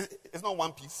 It's not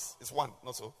one piece. It's one,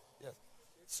 not so. Yes.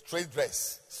 Straight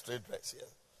dress.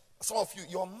 Yes. Some of you,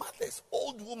 your mother's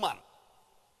old woman,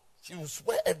 she will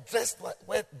wear a dress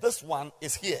where this one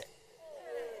is here.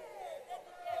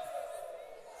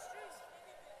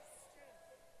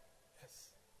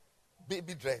 Yes.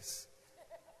 Baby dress.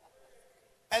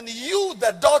 And you,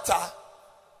 the daughter,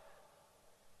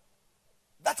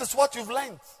 that is what you've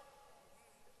learned.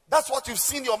 That's what you've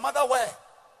seen your mother wear.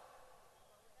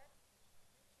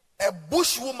 A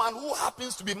bush woman who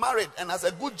happens to be married and has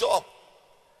a good job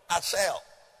at Shell.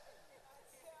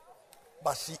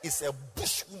 But she is a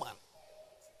bush woman.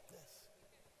 Yes.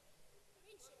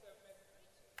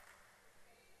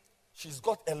 She's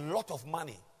got a lot of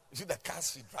money. You see the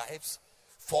cars she drives?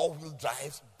 4-wheel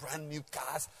drives, brand new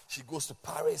cars. She goes to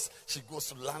Paris. She goes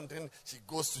to London. She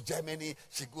goes to Germany.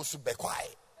 She goes to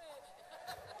Bekwai.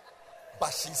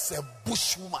 But she's a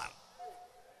bush woman.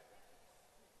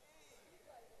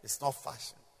 It's not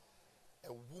fashion.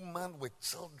 A woman with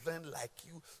children like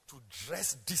you to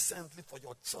dress decently for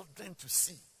your children to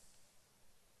see.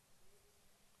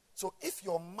 So if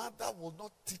your mother will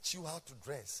not teach you how to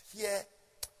dress, here,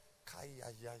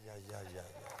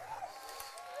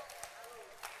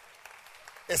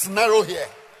 it's narrow here.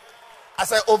 I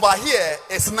said over here,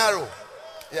 it's narrow.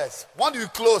 Yes. When you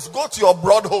close, go to your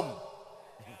broad home.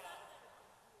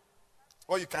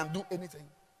 Or you can do anything.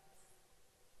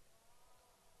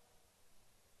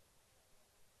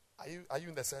 Are you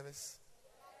in the service?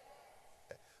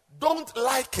 Don't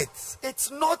like it. It's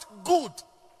not good.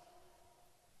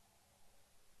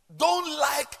 Don't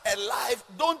like a life.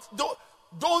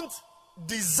 Don't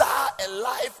desire a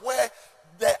life where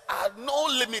there are no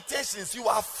limitations. You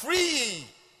are free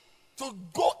to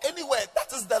go anywhere.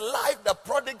 That is the life the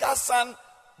prodigal son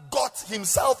got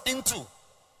himself into.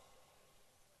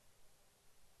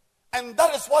 And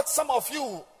that is what some of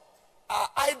you are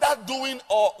either doing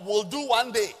or will do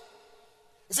one day.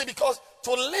 You see, because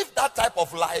to live that type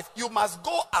of life, you must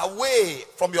go away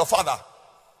from your father.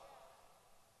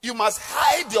 You must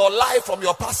hide your life from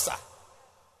your pastor.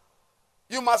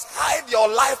 You must hide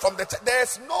your life from the church. There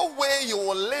is no way you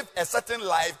will live a certain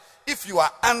life if you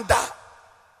are under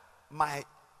my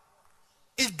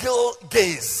eagle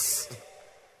gaze.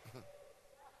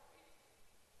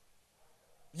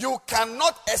 You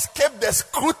cannot escape the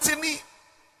scrutiny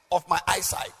of my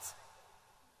eyesight.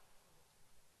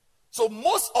 So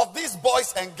most of these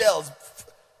boys and girls,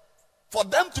 for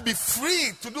them to be free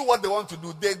to do what they want to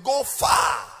do, they go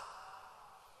far.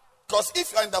 Because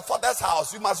if you're in the father's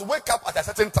house, you must wake up at a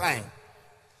certain time.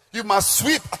 You must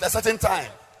sweep at a certain time.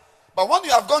 But when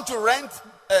you have gone to rent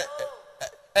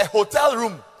a hotel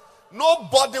room,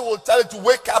 nobody will tell you to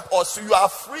wake up or so you are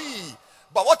free.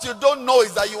 But what you don't know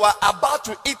is that you are about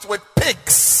to eat with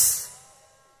pigs.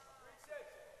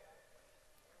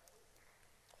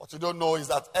 What you don't know is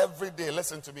that every day,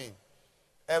 listen to me,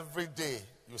 every day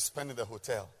you spend in the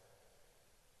hotel,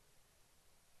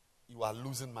 you are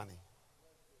losing money.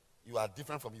 You are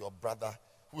different from your brother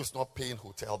who is not paying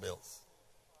hotel bills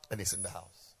and is in the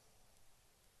house.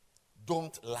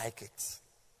 Don't like it.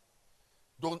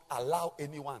 Don't allow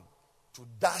anyone to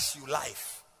dash you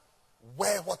life.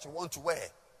 Wear what you want to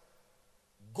wear.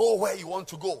 Go where you want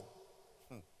to go.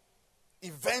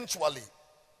 Eventually,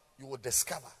 you will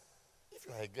discover. If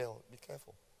you are a girl, be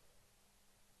careful.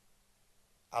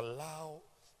 Allow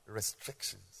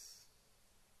restrictions.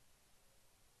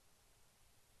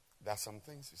 There are some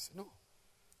things you say, no,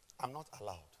 I'm not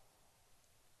allowed.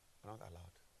 I'm not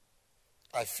allowed.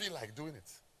 I feel like doing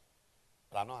it,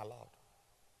 but I'm not allowed.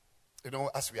 You know,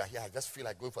 as we are here, I just feel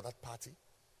like going for that party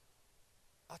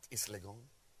at East Legon,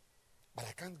 but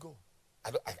I can't go.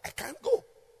 I can't go.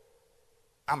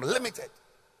 I'm limited.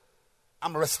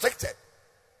 I'm restricted.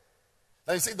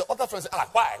 Then you see the other friends say,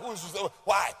 why?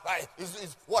 Why? Why?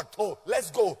 Is what? Oh,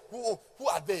 let's go. Who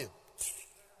are they?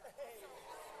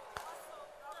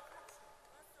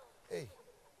 Hey.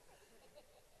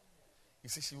 You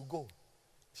see, she will go.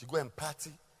 She go and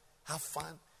party, have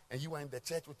fun, and you are in the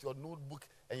church with your notebook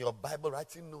and your Bible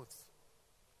writing notes.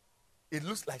 It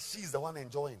looks like she's the one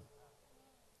enjoying.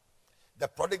 The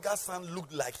prodigal son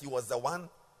looked like he was the one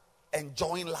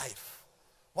enjoying life,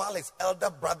 while his elder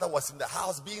brother was in the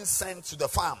house being sent to the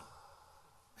farm.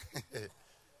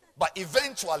 But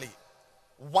eventually,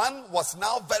 one was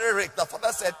now very rich. The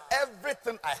father said,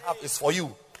 everything I have is for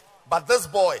you. But this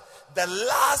boy, the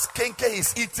last kenke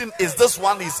he's eating is this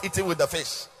one he's eating with the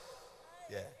fish.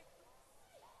 Yeah.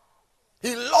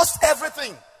 He lost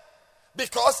everything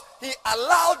because he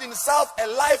allowed himself a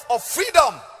life of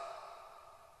freedom.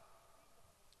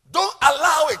 Don't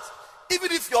allow it.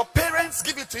 Even if your parents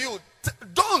give it to you,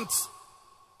 don't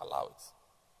allow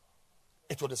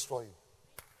it. It will destroy you.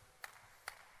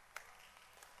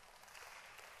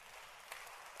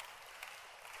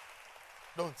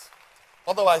 Don't.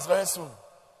 Otherwise, very soon,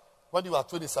 when you are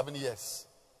 27 years,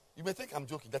 you may think I'm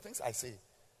joking. The things I say,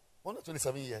 when you're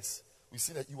 27 years, we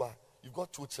see that you've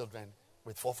got 2 children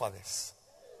with 4 fathers.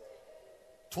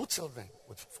 2 children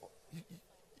with 4.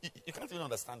 You can't even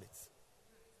understand it.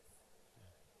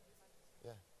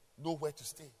 Yeah. Nowhere to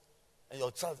stay. And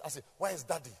your child asks, where is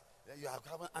daddy? Then you have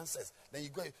having answers. Then you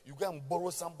go and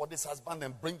borrow somebody's husband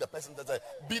and bring the person that says,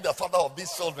 be the father of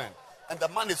these children. And the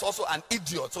man is also an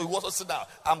idiot, so he also sit down.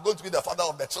 I'm going to be the father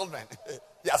of the children.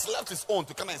 He has left his own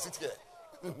to come and sit here.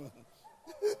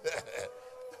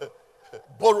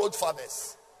 Borrowed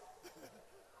fathers.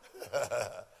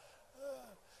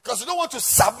 Because you don't want to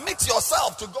submit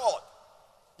yourself to God.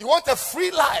 You want a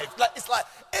free life. It's like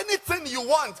anything you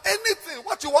want, anything,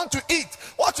 what you want to eat,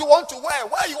 what you want to wear,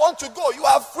 where you want to go, you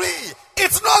are free.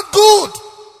 It's not good.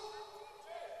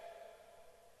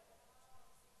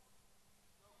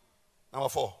 Number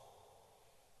 4.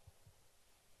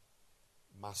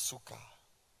 Masuka.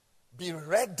 Be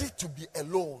ready to be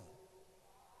alone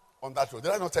on that road.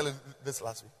 Did I not tell you this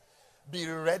last week? Be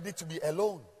ready to be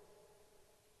alone.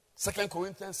 2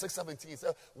 Corinthians 6:17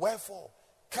 says, wherefore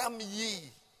come ye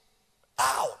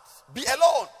out. Be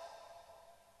alone.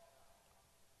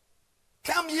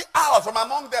 Come ye out from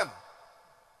among them.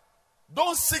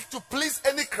 Don't seek to please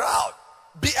any crowd.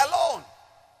 Be alone.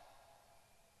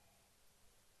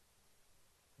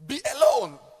 Be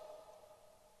alone.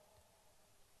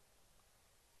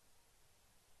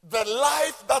 The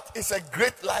life that is a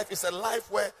great life is a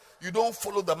life where you don't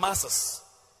follow the masses.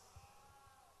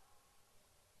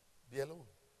 Be alone.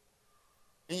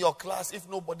 In your class, if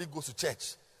nobody goes to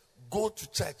church, go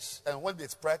to church. And when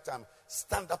it's prayer time,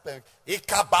 stand up and say,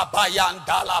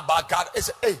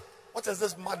 hey, what is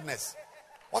this madness?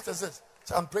 What is this?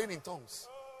 So I'm praying in tongues.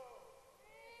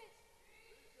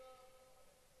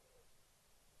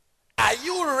 Are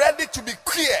you ready to be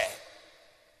queer?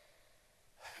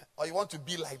 Or you want to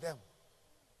be like them?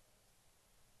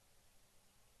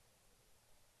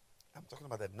 I'm talking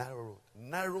about the narrow road.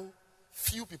 Narrow,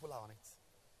 few people are on it.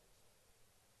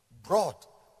 Broad,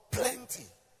 plenty.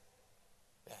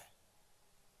 Yeah.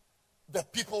 The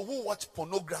people who watch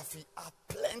pornography are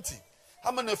plenty.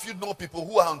 How many of you know people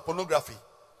who are on pornography?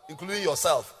 Including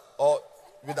yourself or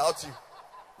without you?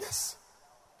 Yes.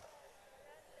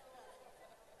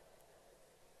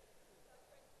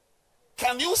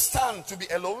 Can you stand to be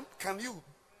alone? Can you?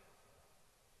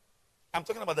 I'm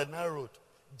talking about the narrow road.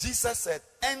 Jesus said,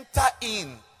 enter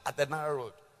in at the narrow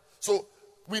road. So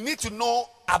we need to know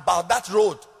about that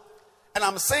road. And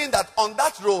I'm saying that on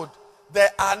that road, there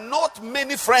are not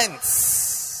many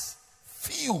friends.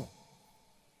 Few.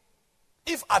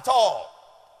 If at all.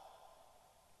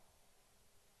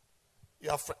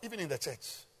 You have even in the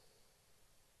church.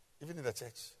 Even in the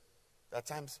church. There are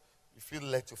times you feel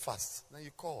led to fast. Then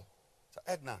you call. So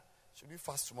Edna, should we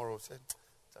fast tomorrow? Said,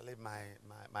 Charlie,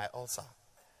 my ulcer.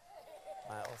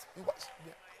 My ulcer.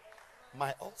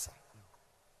 My ulcer.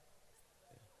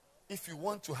 If you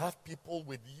want to have people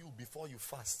with you before you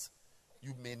fast,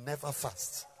 you may never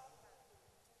fast.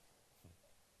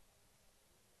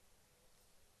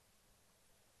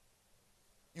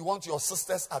 You want your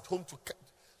sisters at home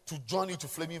to join you to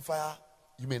flaming fire,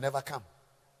 you may never come.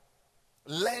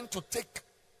 Learn to take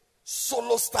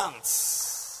solo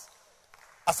stance.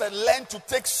 I said, learn to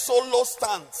take solo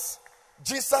stands.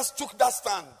 Jesus took that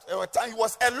stand. There were times he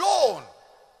was alone.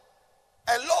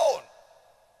 Alone.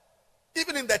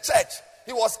 Even in the church.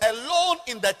 He was alone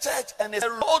in the church. And it's a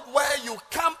road where you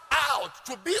come out.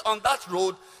 To be on that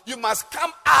road, you must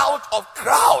come out of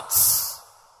crowds.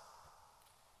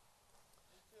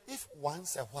 If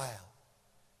once a while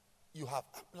you have,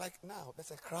 like now,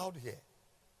 there's a crowd here.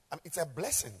 I mean, it's a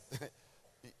blessing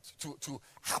to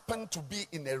happen to be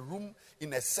in a room,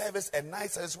 in a service, a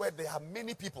nice service where there are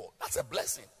many people. That's a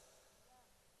blessing.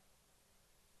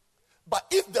 But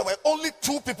if there were only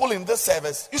 2 people in this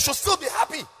service, you should still be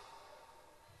happy.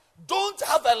 Don't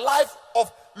have a life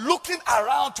of looking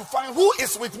around to find who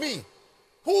is with me,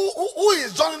 who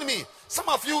is joining me. Some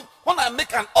of you, when I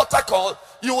make an altar call,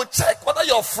 you will check whether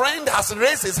your friend has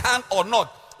raised his hand or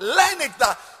not. Learn it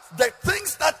that the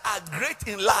things that are great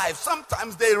in life,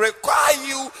 sometimes they require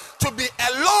you to be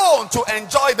alone to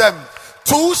enjoy them.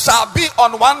 2 shall be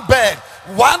on one bed,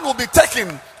 1 will be taken,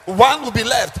 1 will be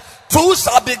left. 2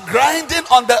 shall be grinding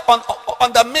on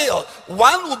the mill,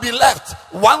 1 will be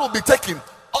left, 1 will be taken.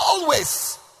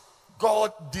 Always,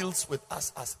 God deals with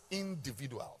us as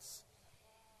individuals.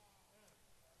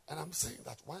 And I'm saying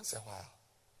that once a while,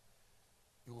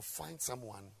 you will find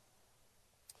someone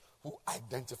who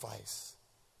identifies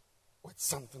with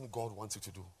something God wants you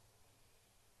to do.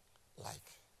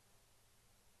 Like,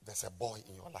 there's a boy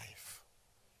in your life,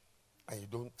 and you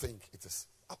don't think it is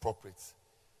appropriate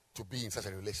to be in such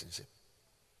a relationship.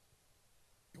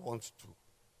 You want to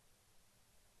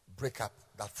break up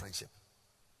that friendship.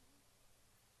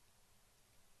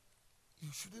 You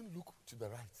shouldn't look to the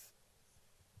right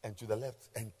and to the left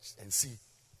and see,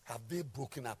 have they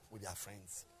broken up with their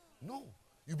friends? No.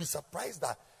 You'll be surprised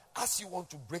that as you want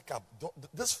to break up,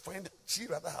 this friend, she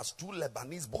rather has 2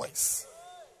 Lebanese boys.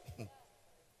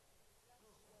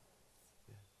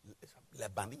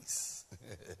 Lebanese.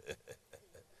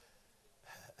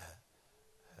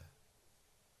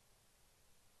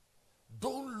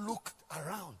 Don't look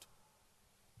around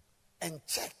and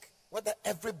check whether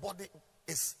everybody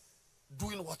is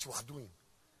doing what you are doing.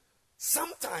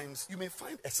 Sometimes you may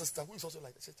find a sister who is also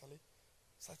like, say, Charlie,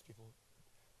 such people,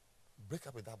 break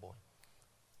up with that boy.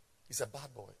 He's a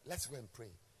bad boy. Let's go and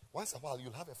pray. Once in a while,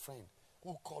 you'll have a friend who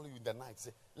will call you in the night,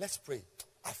 say, let's pray.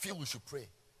 I feel we should pray.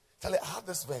 Charlie, I have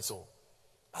this verse.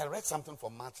 I read something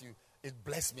from Matthew. It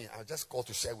blessed me. I just called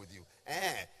to share with you.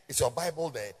 It's your Bible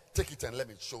there. Take it and let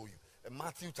me show you.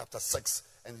 Matthew chapter 6,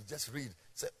 and you just read.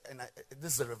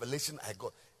 This is a revelation I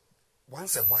got.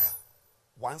 Once a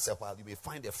while, you may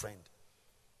find a friend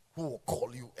who will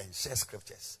call you and share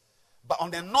scriptures. But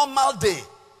on a normal day,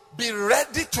 be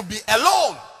ready to be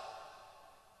alone.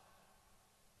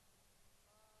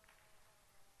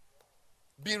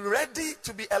 Be ready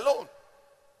to be alone.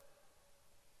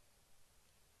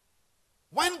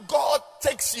 When God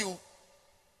takes you,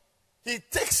 He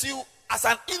takes you as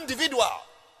an individual.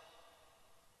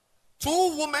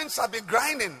 2 women shall be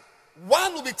grinding,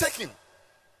 1 will be taken.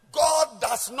 God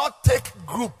does not take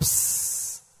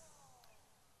groups.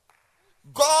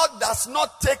 God does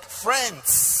not take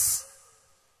friends.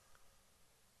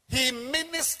 He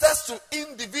ministers to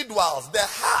individuals, their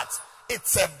hearts.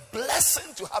 It's a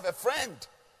blessing to have a friend.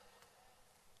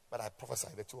 But I prophesy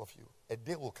the 2 of you, a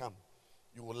day will come,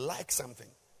 you will like something,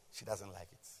 she doesn't like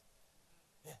it.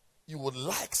 Yeah. You will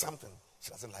like something,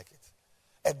 she doesn't like it.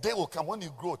 A day will come when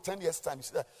you grow, 10 years time, you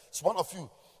see that it's one of you,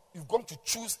 you're going to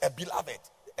choose a beloved,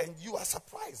 and you are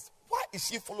surprised. Why is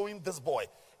she following this boy?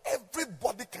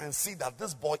 Everybody can see that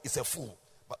this boy is a fool,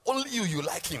 but only you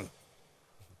like him.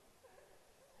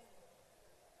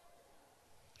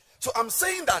 So I'm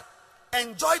saying that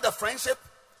enjoy the friendship,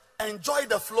 enjoy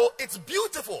the flow. It's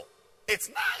beautiful. It's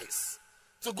nice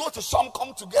to go to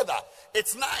Shomcom together.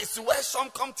 It's nice to wear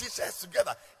Shomcom t-shirts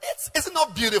together. It's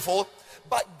not beautiful,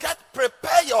 but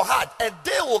prepare your heart. A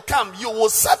day will come, you will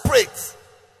separate.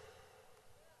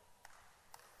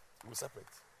 You will separate.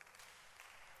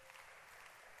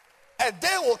 A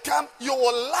day will come, you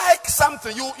will like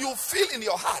something. You feel in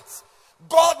your heart.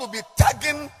 God will be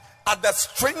tugging at the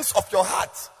strings of your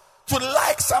heart to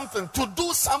like something, to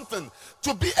do something,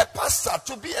 to be a pastor,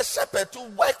 to be a shepherd, to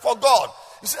work for God.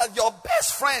 You see that your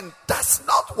best friend does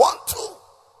not want to.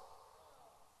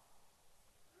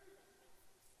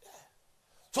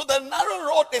 So the narrow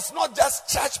road is not just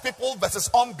church people versus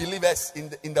unbelievers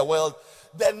in the world.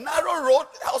 The narrow road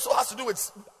also has to do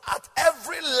with at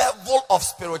every level of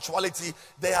spirituality,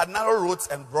 there are narrow roads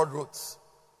and broad roads.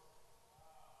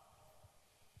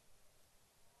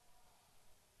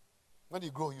 When you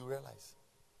grow, you realize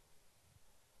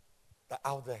that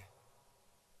out there,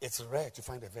 it's rare to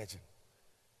find a virgin.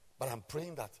 But I'm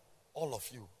praying that all of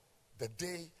you, the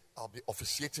day I'll be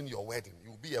officiating your wedding,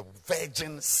 you'll be a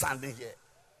virgin standing here.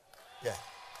 Yeah.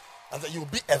 And that you'll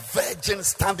be a virgin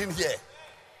standing here.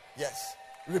 Yes.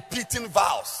 Repeating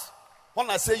vows. When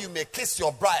I say you may kiss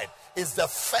your bride, it's the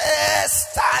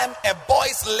first time a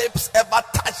boy's lips ever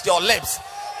touch your lips.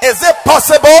 Is it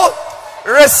possible?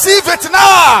 Receive it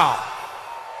now.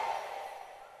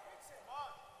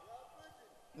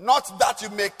 Not that you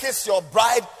may kiss your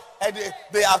bride and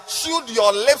they have chewed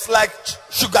your lips like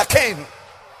sugar cane.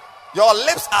 Your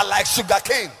lips are like sugar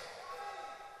cane.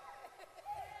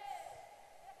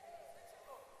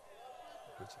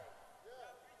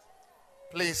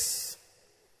 Please,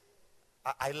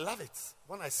 I love it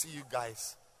when I see you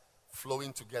guys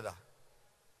flowing together.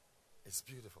 It's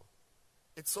beautiful.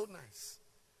 It's so nice.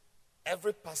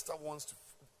 Every pastor wants to.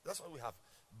 That's why we have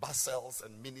basels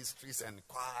and ministries and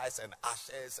choirs and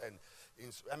ushers and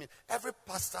every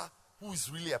pastor who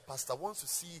is really a pastor wants to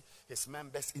see his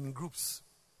members in groups.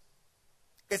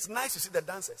 It's nice to see the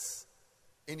dancers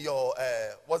in your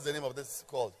what's the name of this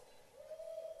called?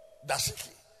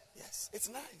 Dashiki. Yes, it's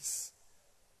nice.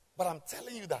 But I'm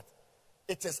telling you that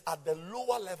it is at the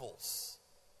lower levels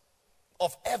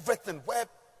of everything where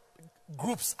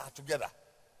groups are together.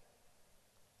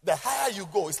 The higher you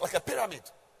go, it's like a pyramid.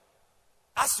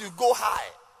 As you go high,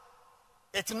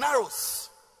 it narrows.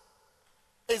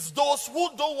 It's those who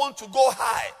don't want to go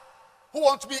high, who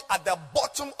want to be at the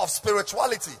bottom of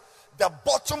spirituality, the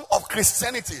bottom of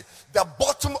Christianity, the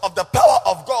bottom of the power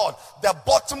of God, the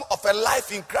bottom of a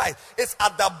life in Christ. It's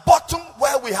at the bottom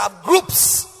where we have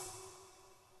groups.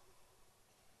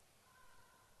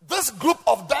 This group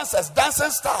of dancers, dancing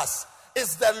stars,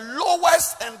 is the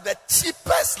lowest and the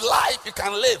cheapest life you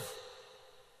can live.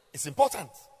 It's important.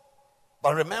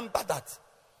 But remember that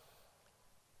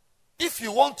if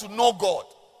you want to know God,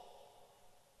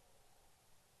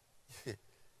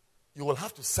 you will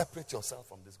have to separate yourself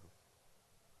from this group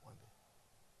one day.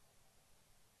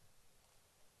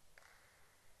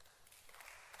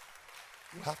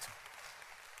 You have to.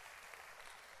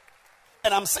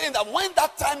 And I'm saying that when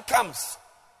that time comes,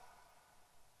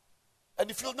 and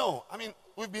if you know,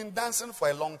 we've been dancing for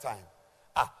a long time.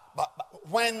 But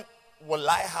when will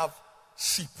I have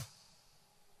sheep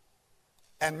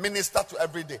and minister to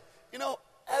every day?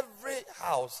 Every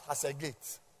house has a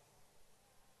gate.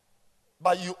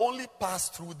 But you only pass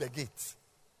through the gate.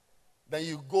 Then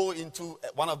you go into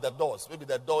one of the doors. Maybe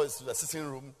the door is to the sitting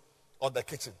room or the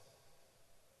kitchen.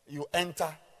 You enter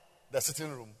the sitting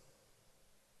room.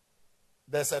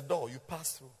 There's a door you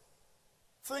pass through.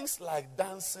 Things like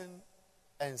dancing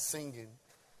and singing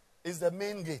is the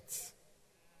main gate.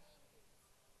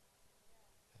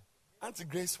 Auntie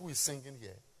Grace, who is singing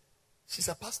here, she's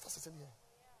a pastor sitting here.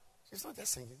 She's not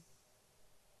just singing.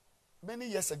 Many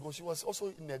years ago, she was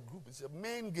also in a group. It's a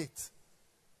main gate.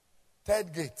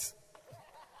 Third gate.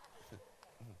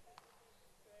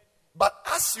 But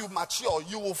as you mature,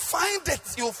 you will find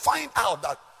out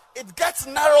that it gets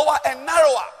narrower and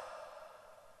narrower.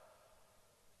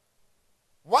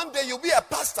 One day you'll be a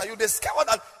pastor, you discover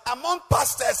that among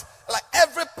pastors, like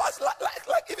every pastor,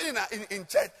 like even in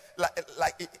church,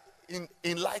 like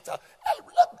in Lighter,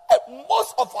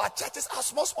 most of our churches are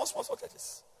small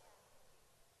churches.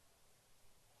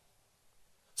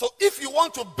 So if you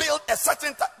want to build a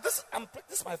certain this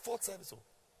is my fourth service.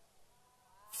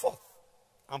 Fourth.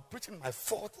 I'm preaching my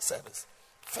fourth service.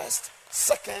 First,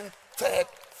 second, third,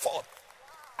 fourth.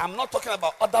 I'm not talking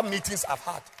about other meetings I've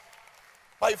had.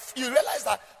 But if you realize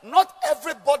that not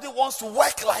everybody wants to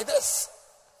work like this.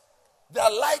 There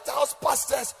are lighthouse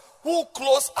pastors who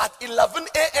close at 11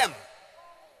 a.m.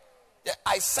 Yeah,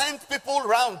 I sent people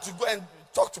around to go and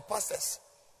talk to pastors.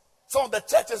 Some of the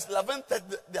churches,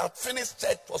 11:30, their finished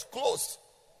church was closed.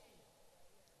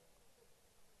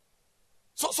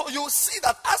 So you see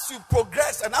that as you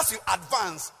progress and as you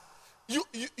advance, you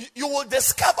will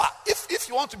discover, if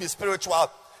you want to be spiritual,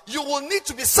 you will need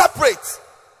to be separate.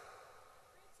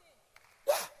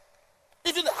 Yeah.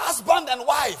 Even the husband and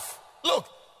wife. Look,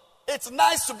 it's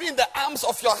nice to be in the arms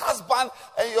of your husband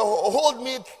and you hold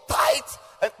me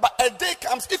tight. But a day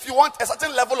comes, if you want a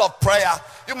certain level of prayer,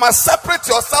 you must separate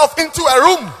yourself into a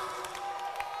room.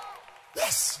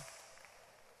 Yes.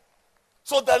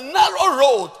 So the narrow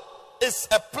road is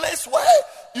a place where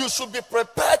you should be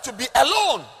prepared to be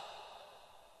alone.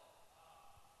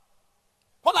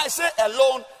 When I say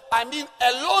alone, I mean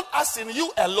alone as in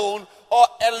you alone, or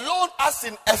alone as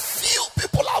in a few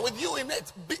people are with you in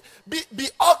it. Be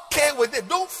okay with it.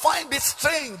 Don't find it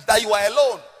strange that you are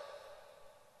alone.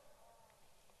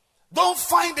 Don't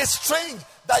find it strange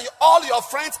that all your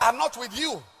friends are not with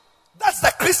you. That's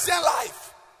the Christian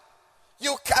life.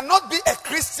 You cannot be a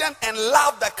Christian and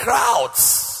love the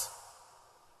crowds.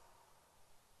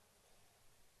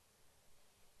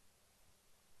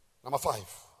 Number 5.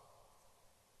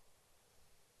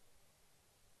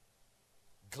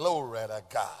 Glory to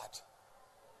God.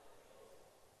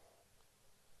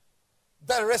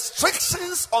 The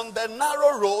restrictions on the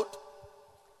narrow road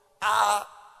are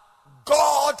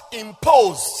God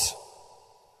imposed.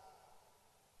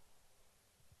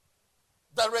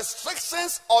 The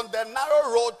restrictions on the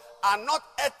narrow road are not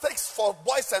ethics for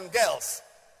boys and girls.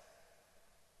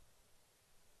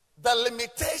 The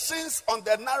limitations on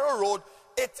the narrow road,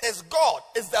 it is God.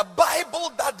 It's the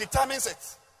Bible that determines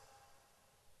it.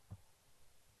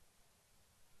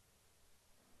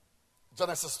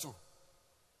 Genesis 2,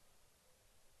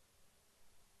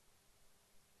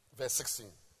 verse 16.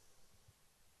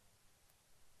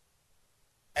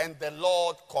 And the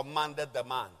Lord commanded the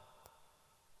man,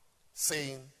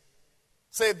 saying,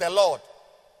 say the Lord.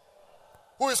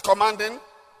 Who is commanding?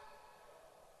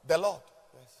 The Lord.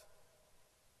 Yes.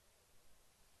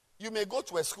 You may go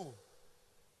to a school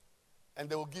and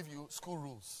they will give you school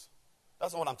rules.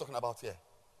 That's not what I'm talking about here.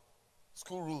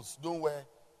 School rules. Don't wear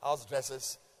house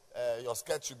dresses. Your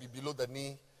skirt should be below the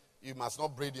knee. You must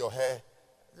not braid your hair.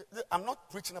 I'm not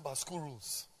preaching about school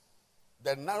rules.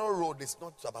 The narrow road is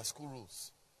not about school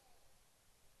rules.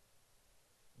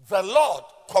 The Lord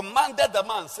commanded the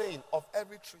man, saying, of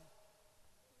every tree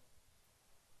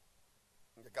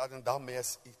in the garden thou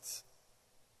mayest eat.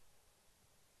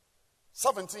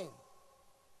 17.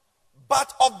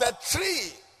 But of the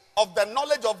tree of the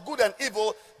knowledge of good and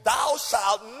evil, thou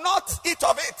shalt not eat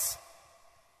of it.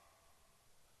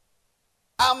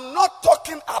 I'm not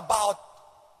talking about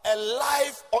a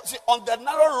life on the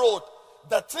narrow road.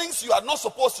 The things you are not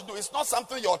supposed to do is not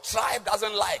something your tribe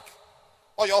doesn't like,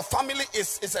 or your family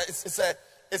is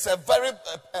a very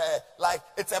like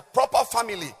it's a proper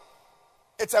family.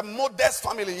 It's a modest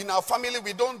family. In our family,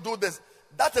 we don't do this.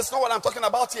 That is not what I'm talking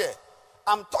about here.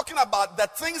 I'm talking about the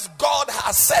things God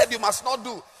has said you must not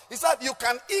do. He said you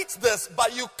can eat this,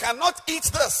 but you cannot eat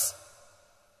this.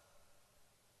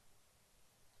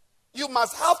 You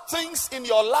must have things in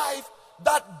your life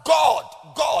that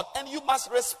God, and you must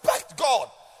respect God.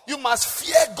 You must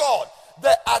fear God.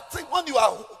 There are things when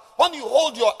you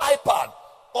hold your iPad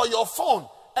or your phone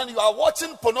and you are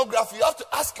watching pornography, you have to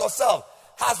ask yourself,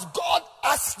 has God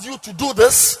asked you to do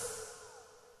this?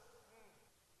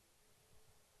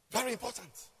 Very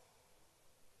important.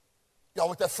 You are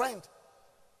with a friend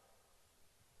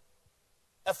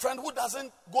who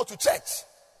doesn't go to church,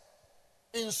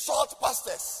 insult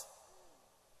pastors,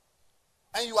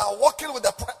 and you are walking with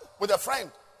a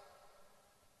friend.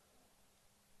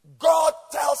 God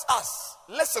tells us,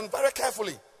 listen very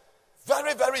carefully,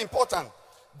 very, very important.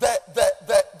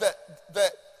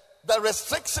 The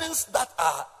restrictions that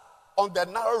are on the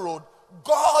narrow road,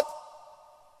 God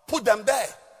put them there.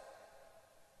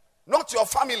 Not your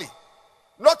family,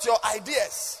 not your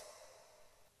ideas.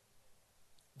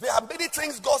 There are many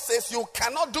things God says you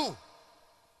cannot do.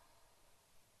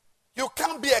 You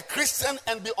can't be a Christian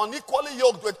and be unequally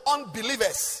yoked with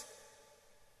unbelievers.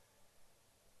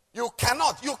 You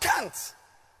cannot. You can't.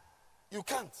 You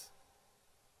can't.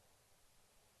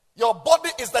 Your body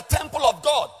is the temple of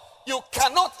God. You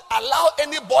cannot allow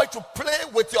any boy to play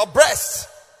with your breasts,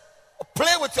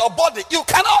 play with your body. You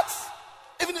cannot.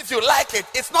 Even if you like it,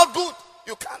 it's not good.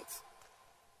 You can't.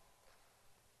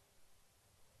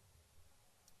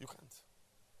 You can't.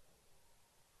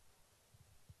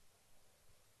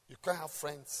 You can't have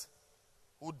friends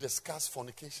who discuss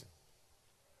fornication.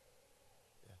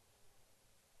 Yeah.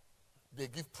 They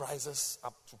give prizes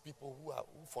up to people who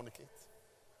fornicate.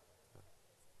 Yeah.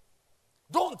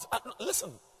 Don't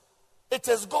listen. It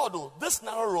is God, oh, this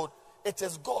narrow road. It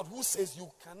is God who says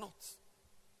you cannot.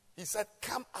 He said,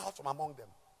 "Come out from among them.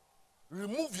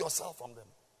 Remove yourself from them.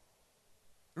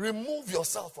 Remove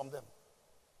yourself from them."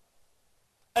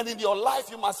 And in your life,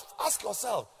 you must ask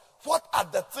yourself, what are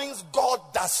the things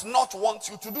God does not want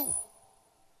you to do?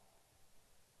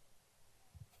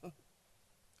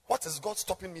 What is God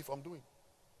stopping me from doing?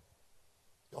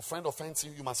 Your friend offends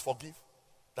you, you must forgive.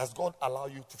 Does God allow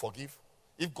you to forgive?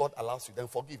 If God allows you, then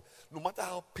forgive. No matter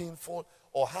how painful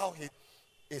or how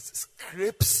it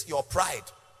scrapes your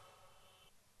pride.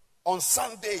 On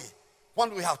Sunday,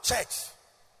 when we have church,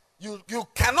 you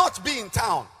cannot be in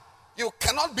town. You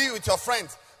cannot be with your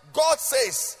friends. God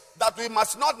says that we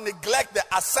must not neglect the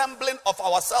assembling of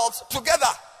ourselves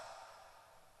together.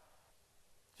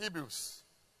 Hebrews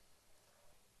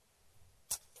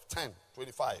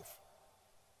 10:25.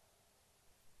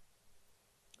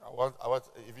 I want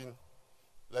even,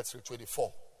 let's read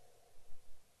 24.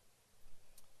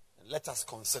 Let us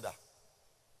consider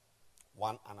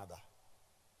one another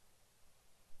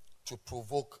to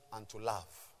provoke and to love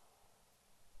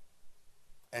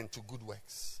and to good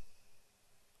works.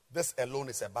 This alone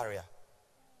is a barrier.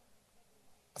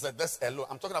 I said this alone.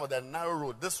 I'm talking about the narrow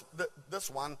road. This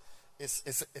one is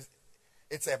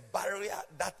it's a barrier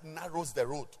that narrows the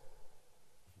road.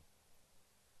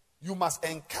 You must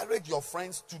encourage your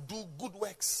friends to do good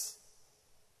works.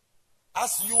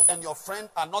 as you and your friend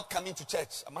are not coming to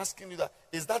church, I'm asking you that,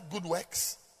 is that good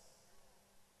works?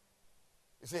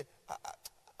 You say,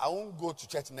 I won't go to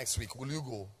church next week. Will you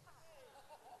go?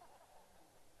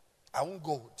 I won't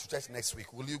go to church next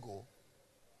week. Will you go?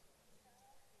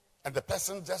 And the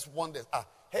person just wonders,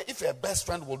 hey, if your best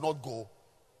friend will not go,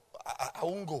 I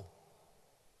won't go.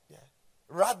 Yeah.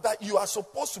 Rather, you are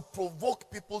supposed to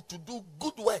provoke people to do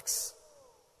good works.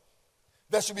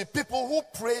 There should be people who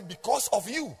pray because of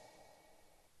you.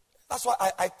 That's why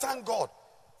I thank God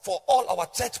for all our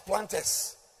church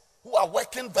planters who are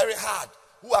working very hard,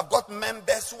 who have got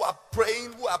members who are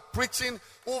praying, who are preaching,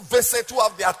 who visit, who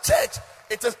have their church.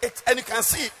 And you can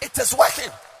see it is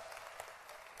working.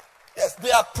 Yes,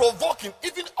 they are provoking.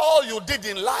 Even all you did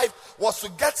in life was to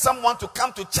get someone to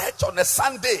come to church on a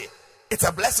Sunday. It's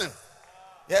a blessing.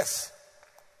 Yes.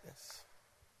 Yes.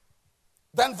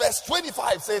 Then verse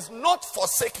 25 says, not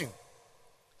forsaking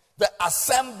the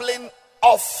assembling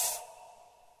of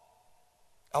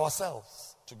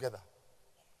ourselves together,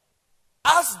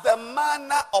 as the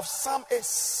manner of some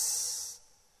is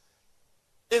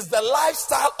the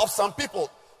lifestyle of some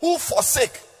people who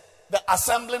forsake the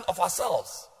assembling of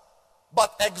ourselves,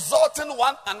 but exhorting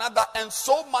one another, and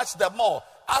so much the more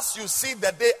as you see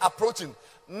the day approaching.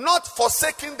 Not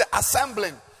forsaking the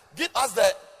assembling. Give us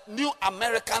the New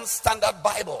American Standard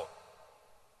Bible.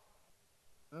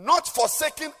 Not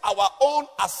forsaking our own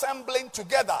assembling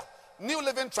together. New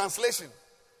Living Translation.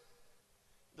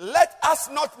 Let us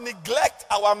not neglect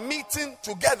our meeting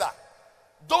together.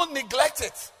 Don't neglect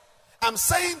it. I'm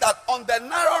saying that on the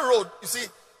narrow road, you see,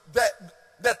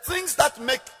 the things that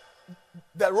make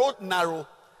the road narrow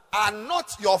are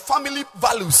not your family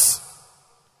values,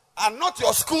 are not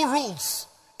your school rules.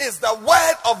 It's the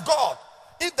word of God.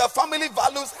 If the family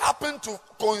values happen to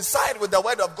coincide with the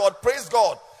word of God, praise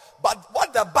God. But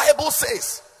what the Bible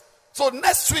says. So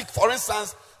next week, for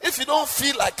instance, if you don't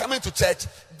feel like coming to church,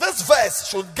 this verse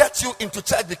should get you into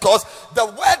church, because the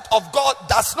word of God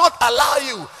does not allow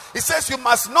you. It says you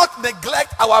must not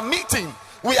neglect our meeting.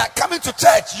 We are coming to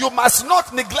church. You must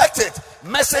not neglect it.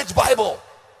 Message Bible.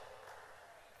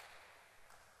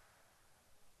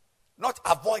 Not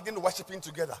avoiding worshiping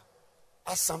together,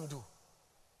 as some do.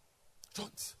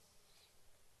 Don't.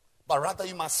 But rather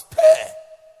you must spare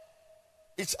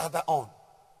each other on.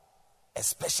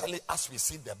 Especially as we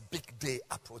see the big day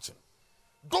approaching.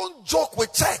 Don't joke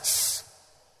with church.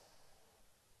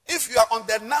 If you are on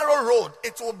the narrow road,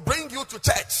 it will bring you to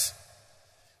church.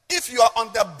 If you are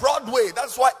on the broad way,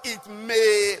 that's why it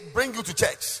may bring you to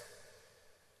church.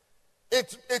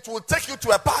 It will take you to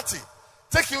a party,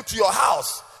 take you to your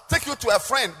house, take you to a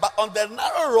friend. But on the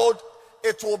narrow road,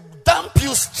 it will dump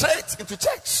you straight into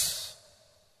church.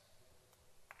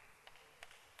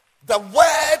 The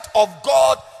word of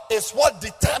God is what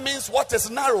determines what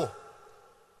is narrow.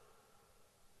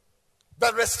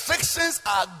 The restrictions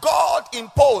are God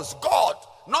imposed. God,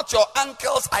 not your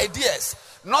uncle's ideas,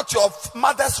 not your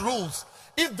mother's rules.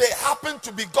 If they happen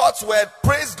to be God's word,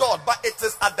 praise God. But it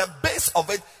is at the base of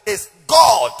it is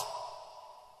God.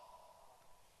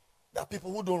 There are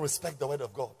people who don't respect the word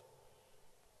of God.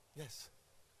 Yes.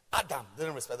 Adam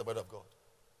didn't respect the word of God.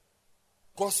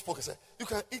 God spoke and said, you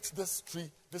can eat this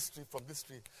tree from this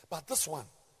tree, but this one,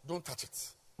 don't touch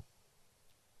it.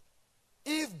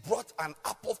 Eve brought an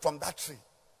apple from that tree.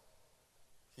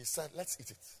 He said, let's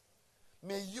eat it.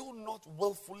 May you not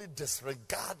willfully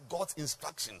disregard God's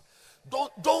instruction.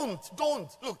 Don't.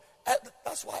 Look,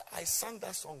 that's why I sang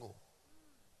that song.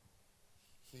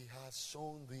 He has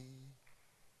shown thee,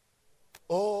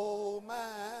 oh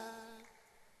man,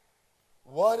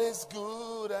 what is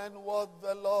good and what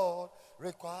the Lord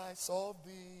requires of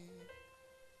thee.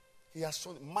 He has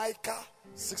shown, Micah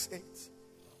 6:8.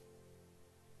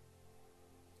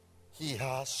 He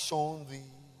has shown thee,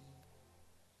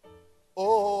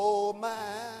 oh man,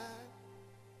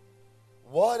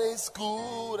 what is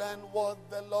good and what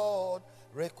the Lord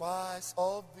requires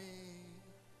of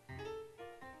thee,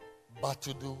 but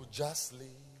to do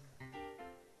justly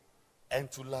and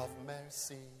to love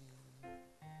mercy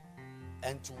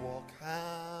and to walk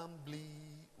humbly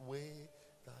with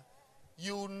God.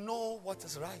 You know what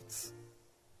is right.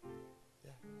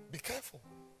 Yeah. Be careful.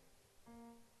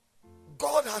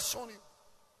 God has shown you.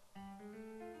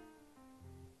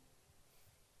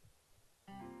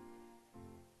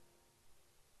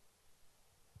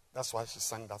 That's why she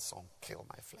sang that song, Kill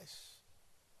My Flesh.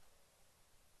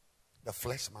 The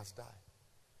flesh must die.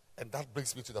 And that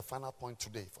brings me to the final point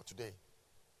today, for today.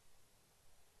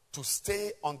 To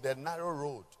stay on the narrow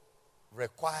road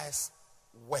requires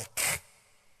work.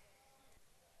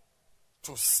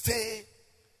 To stay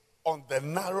on the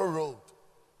narrow road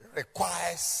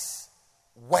requires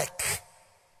work.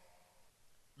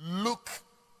 Luke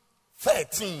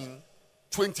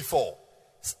 13:24.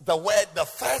 The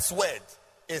first word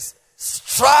is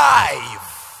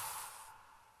strive.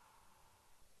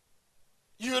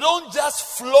 You don't just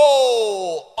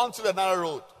flow onto the narrow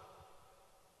road.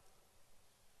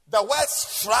 The word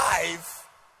strive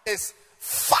is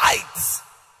fight,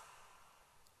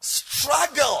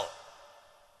 struggle,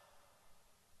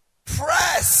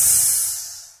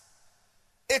 press.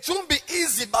 It won't be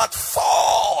easy, but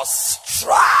force,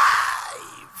 strive.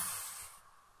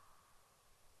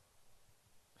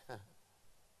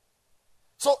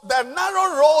 So the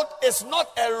narrow road is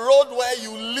not a road where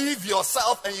you leave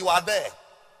yourself and you are there.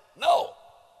 No.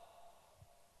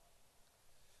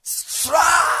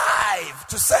 Strive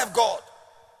to serve God.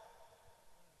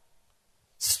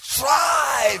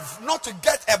 Strive not to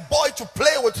get a boy to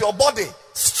play with your body.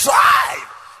 Strive.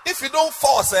 If you don't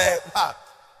force,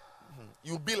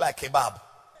 you'll be like kebab.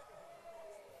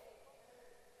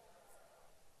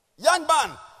 Young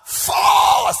man,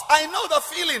 force. I know the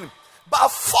feeling, but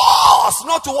force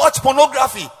not to watch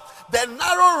pornography. The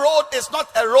narrow road is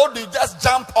not a road you just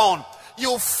jump on.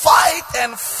 You fight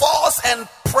and force and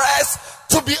press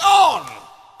to be on.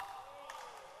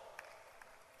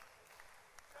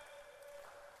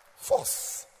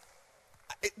 Force.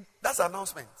 That's an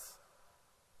announcement.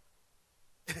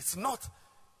 It's not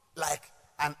like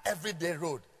an everyday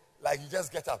road. Like you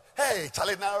just get up. Hey,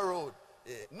 Charlie, narrow road.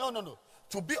 No.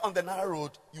 To be on the narrow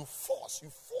road, you force to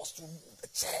move the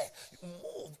chair. You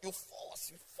move, you force,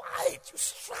 you fight, you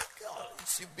struggle.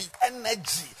 You be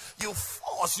energy. You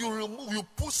force, you remove, you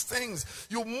push things.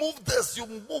 You move this, you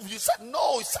move. You said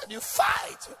no, you said you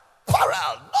fight. You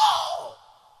quarrel. No.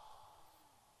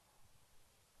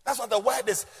 That's what the word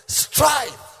is.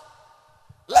 Strive.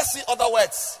 Let's see other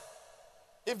words.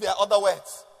 If there are other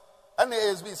words.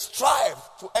 NASB,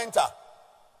 strive to enter.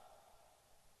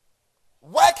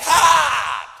 Work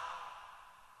hard.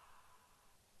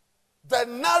 The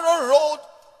narrow road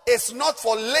is not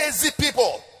for lazy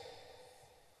people.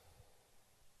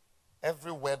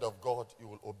 Every word of God you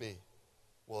will obey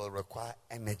will require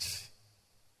energy.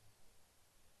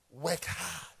 Work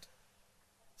hard.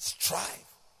 Strive.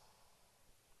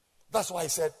 That's why I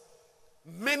said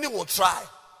many will try,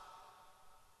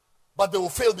 but they will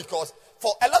fail because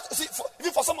for a lot. See,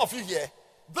 even for some of you here,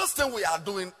 this thing we are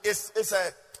doing is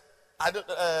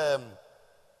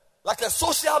like a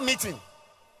social meeting.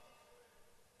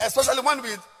 Especially when we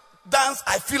dance,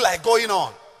 I feel like going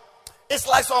on. It's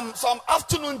like some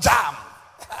afternoon jam.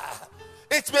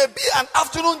 It may be an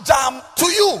afternoon jam to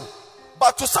you,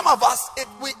 but to some of us,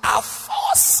 we are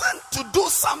forcing to do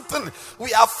something.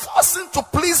 We are forcing to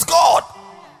please God.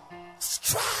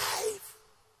 Strive.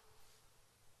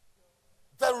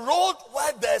 The road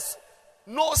where there's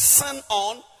no sin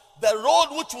on, the road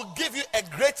which will give you a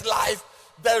great life,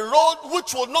 the road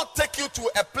which will not take you to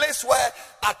a place where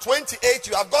at 28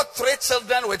 you have got 3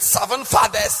 children with 7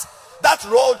 fathers. That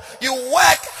road, you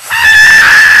work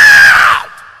hard.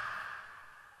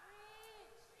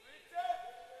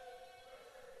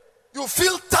 You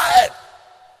feel tired.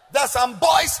 There are some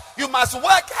boys, you must work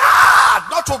hard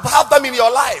not to have them in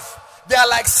your life. They are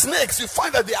like snakes. You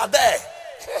find that they are there.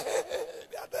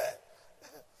 They are there.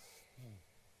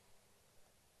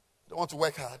 They want to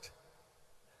work hard.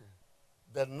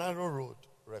 The narrow road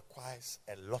requires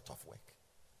a lot of work.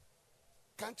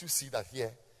 Can't you see that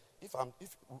here? If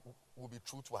we'll be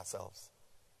true to ourselves,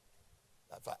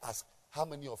 if I ask, how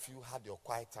many of you had your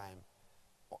quiet time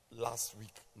last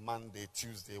week, Monday,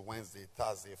 Tuesday, Wednesday,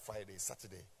 Thursday, Friday,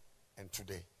 Saturday, and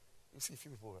today? You see a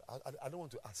few people. I don't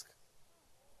want to ask.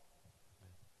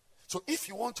 So if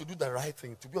you want to do the right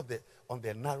thing, to be on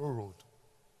the narrow road,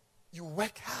 you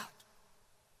work hard.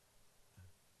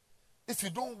 If you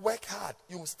don't work hard,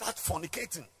 you will start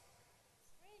fornicating.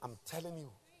 I'm telling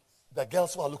you, the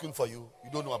girls who are looking for you,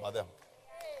 you don't know about them.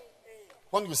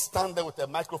 When you stand there with a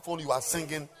microphone, you are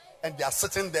singing, and they are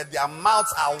sitting there, their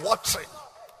mouths are watering.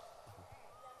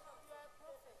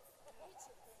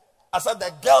 I said,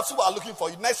 the girls who are looking for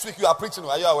you, next week you are preaching.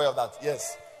 Are you aware of that?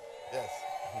 Yes. Yes.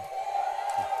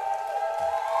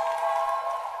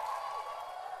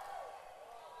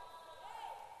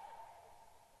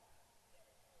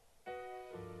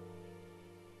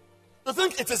 You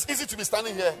think it is easy to be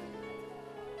standing here?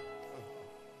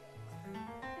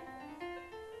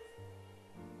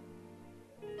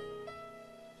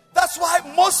 That's why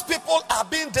most people are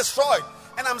being destroyed.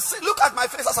 And I'm saying, look at my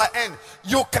face as I end.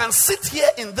 You can sit here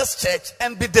in this church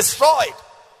and be destroyed.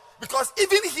 Because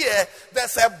even here,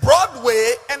 there's a broad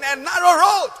way and a narrow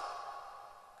road.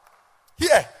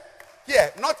 Here,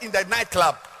 not in the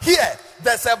nightclub. Here,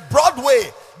 there's a broad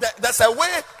way There's a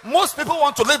way most people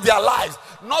want to live their lives.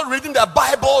 Not reading the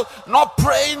Bible, not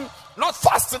praying, not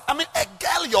fasting. I mean, a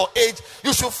girl your age,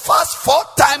 you should fast 4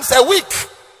 times a week.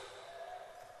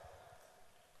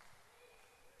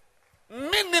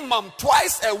 Minimum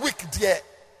twice a week, dear.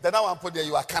 Then I want to put there,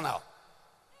 you are carnal.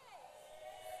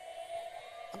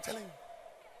 I'm telling you.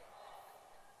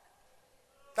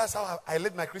 That's how I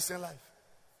live my Christian life.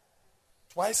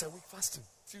 Twice a week fasting.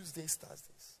 Tuesdays,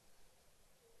 Thursdays.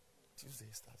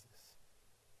 Tuesdays, Thursdays.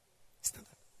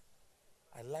 Standard.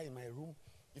 I lie in my room.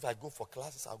 If I go for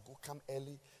classes, I'll go come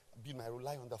early, be in my room,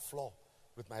 lie on the floor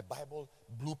with my Bible,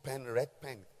 blue pen, red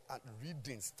pen, and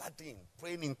reading, studying,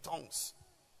 praying in tongues.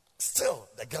 Still,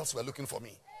 the girls were looking for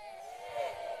me.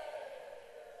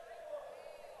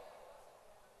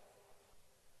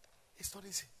 It's not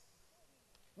easy.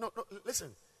 No,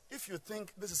 listen. If you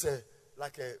think this is a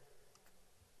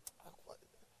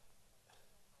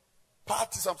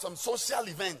party, some social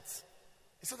event,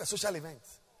 it's not a social event.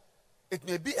 It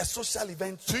may be a social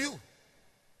event to you.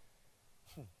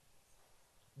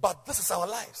 But this is our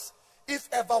lives. If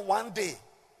ever one day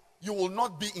you will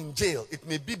not be in jail, it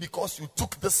may be because you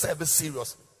took this service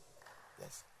seriously.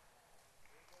 Yes.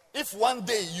 If one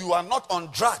day you are not on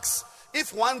drugs,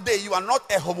 if one day you are not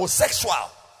a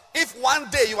homosexual, if one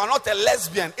day you are not a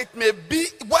lesbian, it may be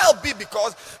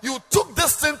because you took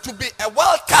this thing to be a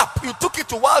World Cup. You took it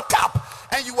to World Cup,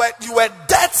 and you were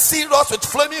dead serious with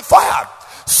flaming fire,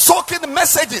 soaking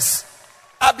messages.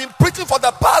 I've been preaching for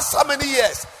the past how many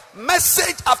years?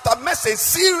 Message after message,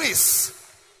 series.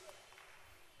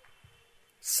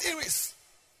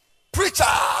 Preacher,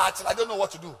 I don't know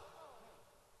what to do.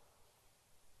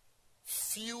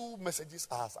 Few messages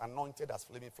are as anointed as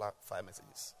flaming fire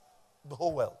messages. The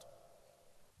whole world.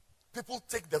 People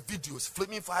take the videos,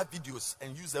 flaming fire videos,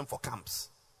 and use them for camps.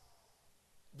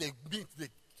 They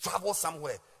travel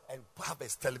somewhere and have a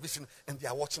television and they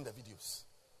are watching the videos.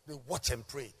 They watch and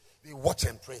pray.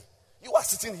 You are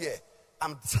sitting here.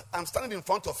 I'm standing in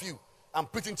front of you. I'm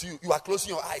preaching to you. You are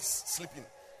closing your eyes, sleeping.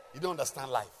 You don't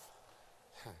understand life.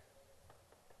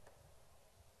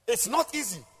 It's not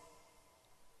easy.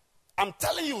 I'm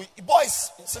telling you,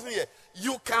 boys sitting here,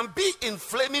 you can be in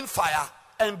flaming fire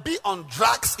and be on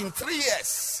drugs in 3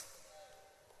 years.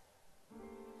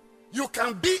 You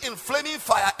can be in flaming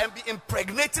fire and be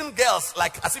impregnating girls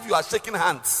like as if you are shaking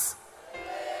hands.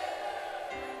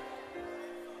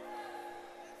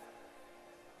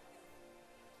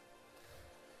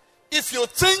 If you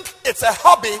think it's a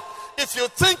hobby, if you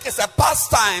think it's a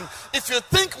pastime, if you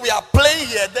think we are playing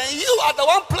here, then you are the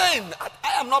one playing.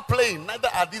 I am not playing, neither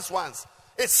are these ones.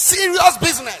 It's serious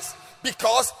business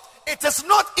because it is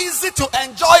not easy to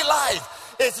enjoy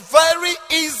life. It's very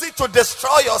easy to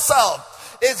destroy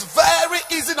yourself. It's very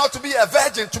easy not to be a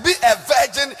virgin. To be a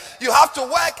virgin, you have to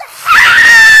work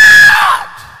hard.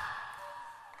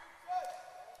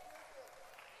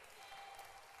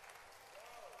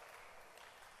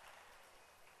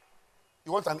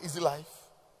 You want an easy life?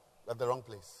 You're at the wrong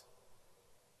place.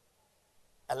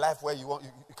 A life where you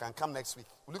can come next week.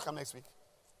 Will you come next week?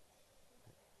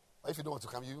 Or if you don't want to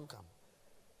come, you won't come.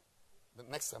 The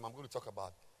next time I'm going to talk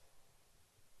about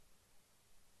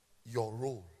your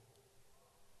role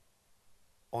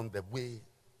on the way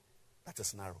that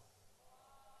is narrow.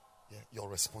 Yeah, your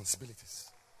responsibilities.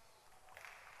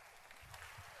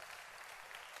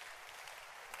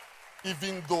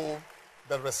 Even though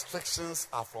the restrictions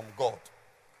are from God,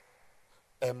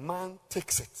 a man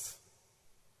takes it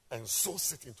and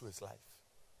sows it into his life.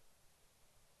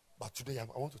 But today I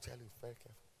want to tell you very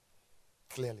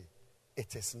clearly,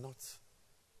 it is not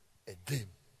a game.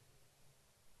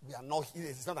 We are not here.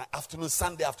 It's not an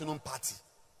Sunday afternoon party.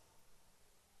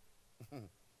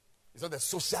 It's not a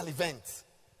social event.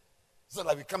 It's not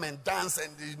like we come and dance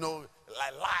and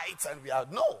like lights and we are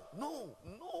no.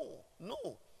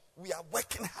 We are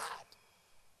working hard.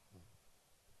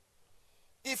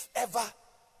 If ever,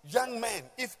 young men,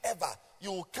 if ever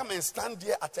you will come and stand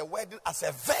here at a wedding as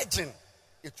a virgin,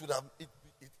 it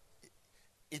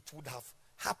would have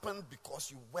happened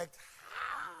because you worked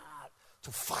hard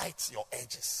to fight your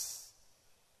edges,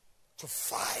 to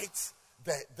fight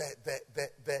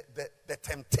the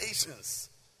temptations.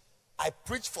 I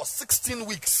preached for 16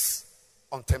 weeks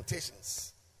on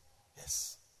temptations.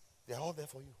 Yes, they are all there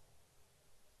for you.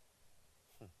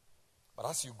 But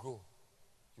as you grow,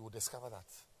 you will discover that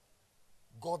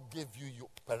God gave you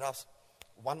perhaps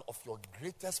one of your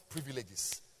greatest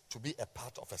privileges to be a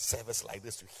part of a service like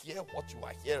this, to hear what you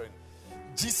are hearing.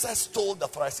 Jesus told the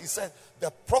Pharisees, he said,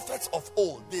 the prophets of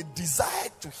old, they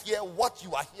desired to hear what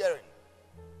you are hearing,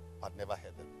 but never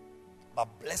heard them.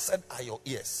 But blessed are your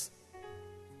ears,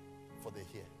 for they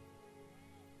hear.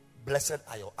 Blessed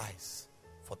are your eyes,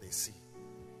 for they see.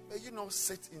 May you not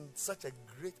sit in such a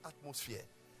great atmosphere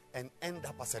and end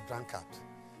up as a drunkard,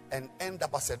 and end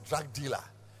up as a drug dealer,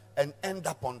 and end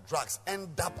up on drugs,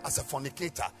 end up as a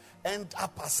fornicator, end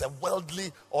up as a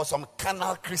worldly or some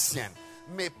carnal Christian.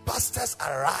 May pastors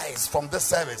arise from this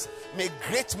service. May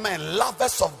great men,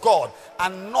 lovers of God,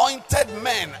 anointed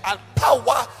men, and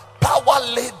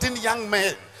power-laden young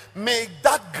men, may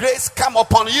that grace come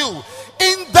upon you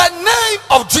in the name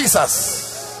of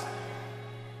Jesus.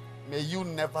 May you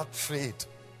never trade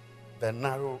the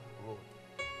narrow road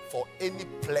for any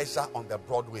pleasure on the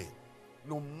Broadway.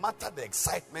 No matter the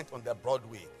excitement on the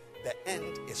Broadway, the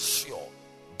end is sure.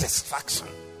 Distraction.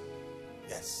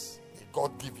 Yes. May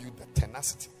God give you the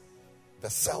tenacity, the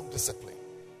self-discipline,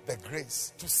 the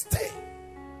grace to stay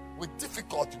with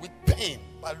difficulty, with pain,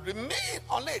 but remain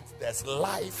on it. There's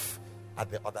life at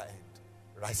the other end.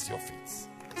 Rise to your feet.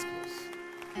 Let's close.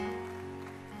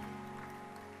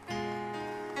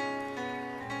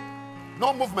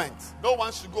 No movement. No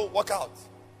one should go walk out.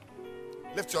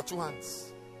 Lift your two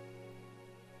hands.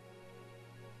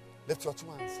 Lift your two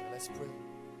hands. Let's pray.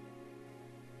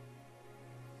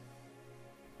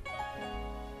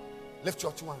 Lift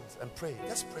your two hands and pray.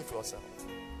 Just pray for yourself.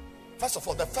 First of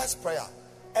all, the first prayer,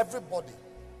 everybody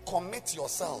commit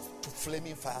yourself to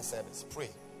flaming fire service.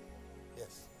 Pray.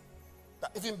 Yes.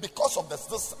 That even because of this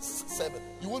service,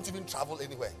 you won't even travel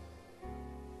anywhere.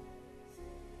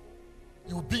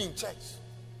 You'll be in church.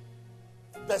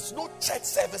 There's no church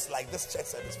service like this church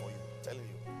service for you. I'm telling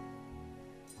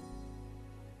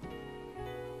you.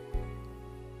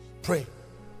 Pray.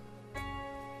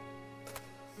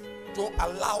 Don't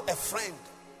allow a friend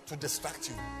to distract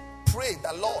you. Pray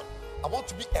that, Lord, I want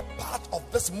to be a part of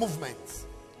this movement.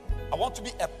 I want to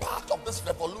be a part of this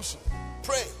revolution.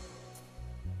 Pray.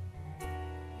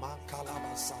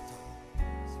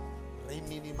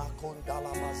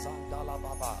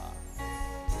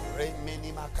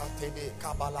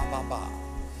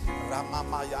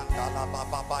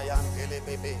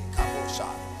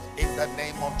 In the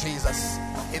name of Jesus,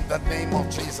 in the name of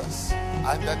Jesus,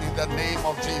 and then in the name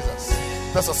of Jesus,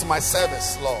 this is my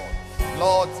service, Lord.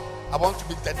 Lord, I want to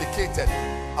be dedicated.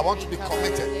 I want to be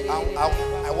committed.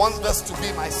 I want this to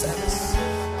be my service.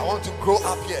 I want to grow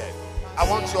up here. I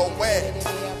want your word.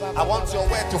 I want your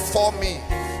word to form me.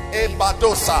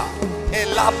 Ebadosa,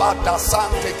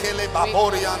 elabadasante kele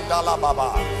baborian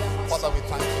dalababa. Father, we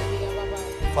thank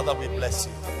you. Father, we bless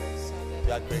you.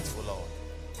 We are grateful, Lord.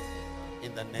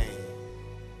 In the name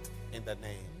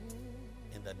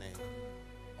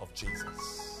of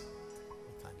Jesus.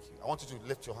 We thank you. I want you to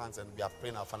lift your hands and we are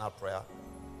praying our final prayer.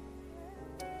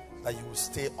 That you will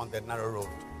stay on the narrow road.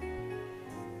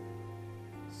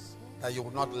 That you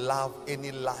will not love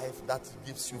any life that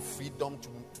gives you freedom to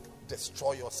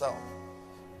destroy yourself.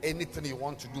 Anything you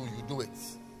want to do, you do it.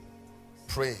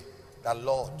 Pray that,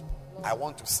 Lord, I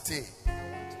want to stay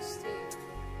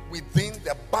within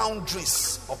the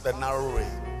boundaries of the narrow way.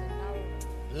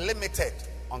 Limited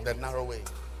on the narrow way.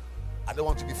 I don't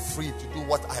want to be free to do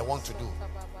what I want to do.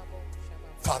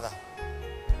 Father,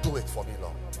 do it for me,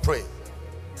 Lord. Pray.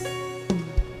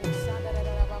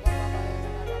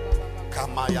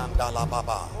 Kamayandala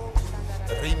Baba.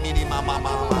 Rimini Mama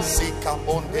Mama Sika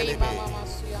Bondelebe.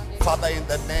 Father, in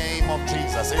the name of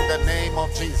Jesus, in the name of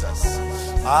Jesus.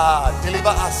 Deliver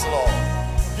us, Lord.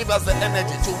 Give us the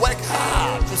energy to work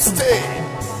hard, to stay.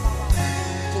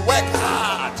 To work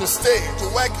hard, to stay. To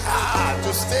work hard,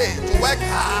 to stay. To work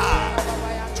hard.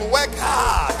 To work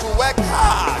hard, to work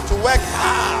hard, to work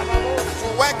hard. To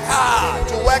work hard,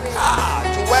 to work hard,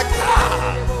 to work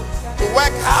hard. To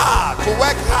work hard, to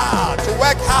work hard, to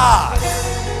work hard.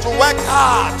 To work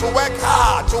hard, to work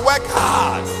hard, to work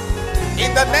hard.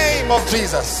 In the name of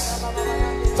Jesus.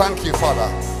 Thank you, Father.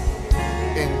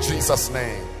 In Jesus'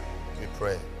 name we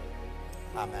pray.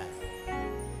 Amen.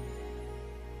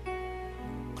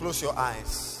 Close your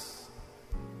eyes.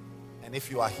 And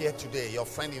if you are here today, your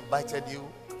friend invited you.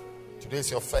 Today is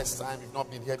your first time. You've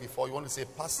not been here before. You want to say,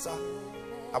 Pastor,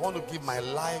 I want to give my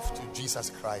life to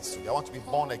Jesus Christ today. I want to be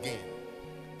born again.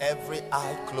 Every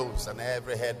eye closed and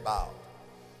every head bowed.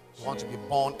 You want to be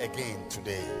born again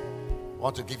today. You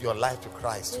want to give your life to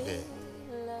Christ today.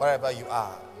 Wherever you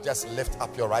are, just lift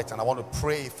up your right hand. I want to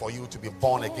pray for you to be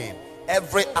born again.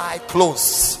 Every eye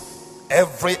closed.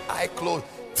 Every eye closed.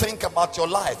 Think about your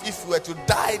life. If you were to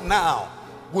die now,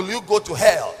 will you go to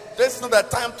hell? This is not the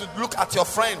time to look at your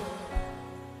friend.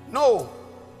 No.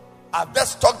 I've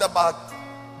just talked about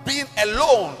being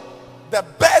alone. The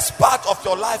best part of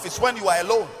your life is when you are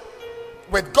alone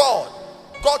with God.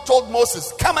 God told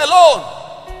Moses, come alone.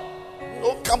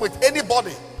 Don't come with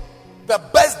anybody. The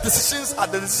best decisions are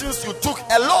the decisions you took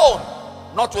alone,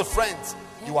 not with friends.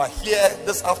 You are here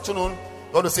this afternoon.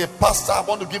 You want to say, Pastor, I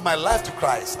want to give my life to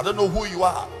Christ. I don't know who you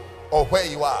are or where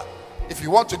you are. If you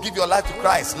want to give your life to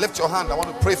Christ, lift your hand. I want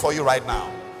to pray for you right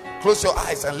now. Close your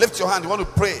eyes and lift your hand. You want to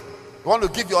pray. You want to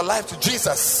give your life to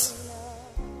Jesus.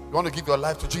 You want to give your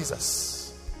life to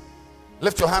Jesus.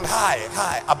 Lift your hand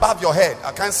high, above your head.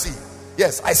 I can't see.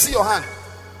 Yes, I see your hand.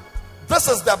 This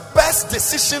is the best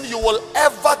decision you will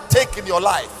ever take in your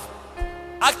life.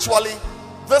 Actually,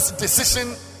 this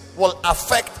decision will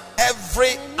affect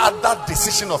every other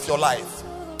decision of your life.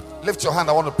 Lift your hand.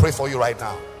 I want to pray for you right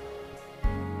now.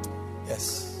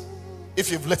 Yes.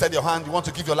 If you've lifted your hand, you want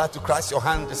to give your life to Christ, your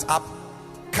hand is up.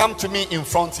 Come to me in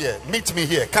front here. Meet me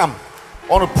here. Come. I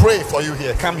want to pray for you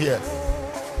here. Come here.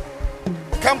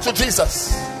 Come to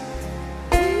Jesus.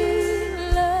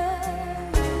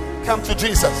 Come to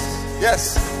Jesus.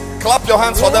 Yes. Clap your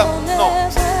hands for them. No.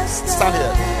 Stand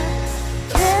here.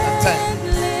 Yes.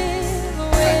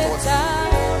 Turn towards me.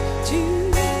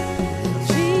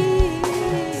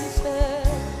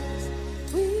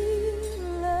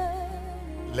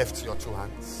 Lift your two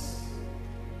hands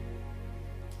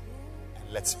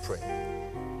and let's pray.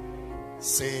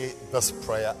 Say this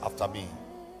prayer after me.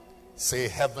 Say,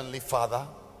 Heavenly Father.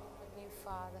 Heavenly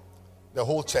Father. The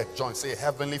whole church join. Say,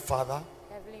 Heavenly Father.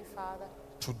 Heavenly Father.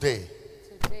 Today,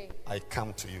 I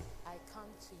come to you. I come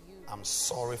to you. I'm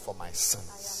sorry for my I am sins.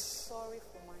 sorry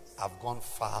for my sins. I've gone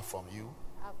far from you.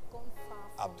 I've gone far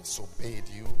from I've disobeyed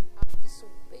you. I've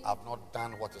disobeyed. I've not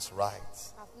done what is right.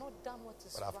 I've not done what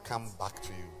is But I've right. come back to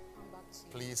you. Come back to you.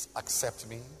 Please accept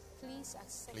me. Please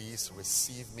accept. Please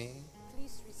receive me.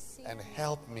 Please receive And me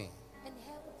help me and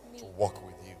help me to walk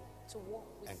with you to walk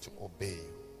with and to you, obey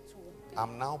you. to obey.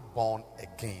 I'm now born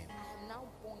again. I am now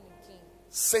born again.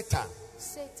 Satan,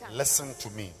 Satan, listen to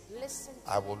me. listen.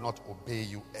 I will not obey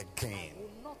you again. I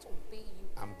will not obey you.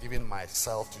 I'm giving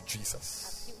myself to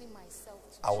Jesus. I'm giving myself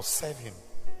to I will serve him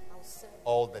I'll serve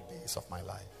all the days of my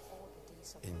life. all the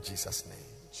days of In Jesus' name,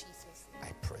 Jesus' name.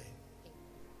 I pray.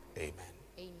 Amen.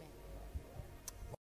 Amen.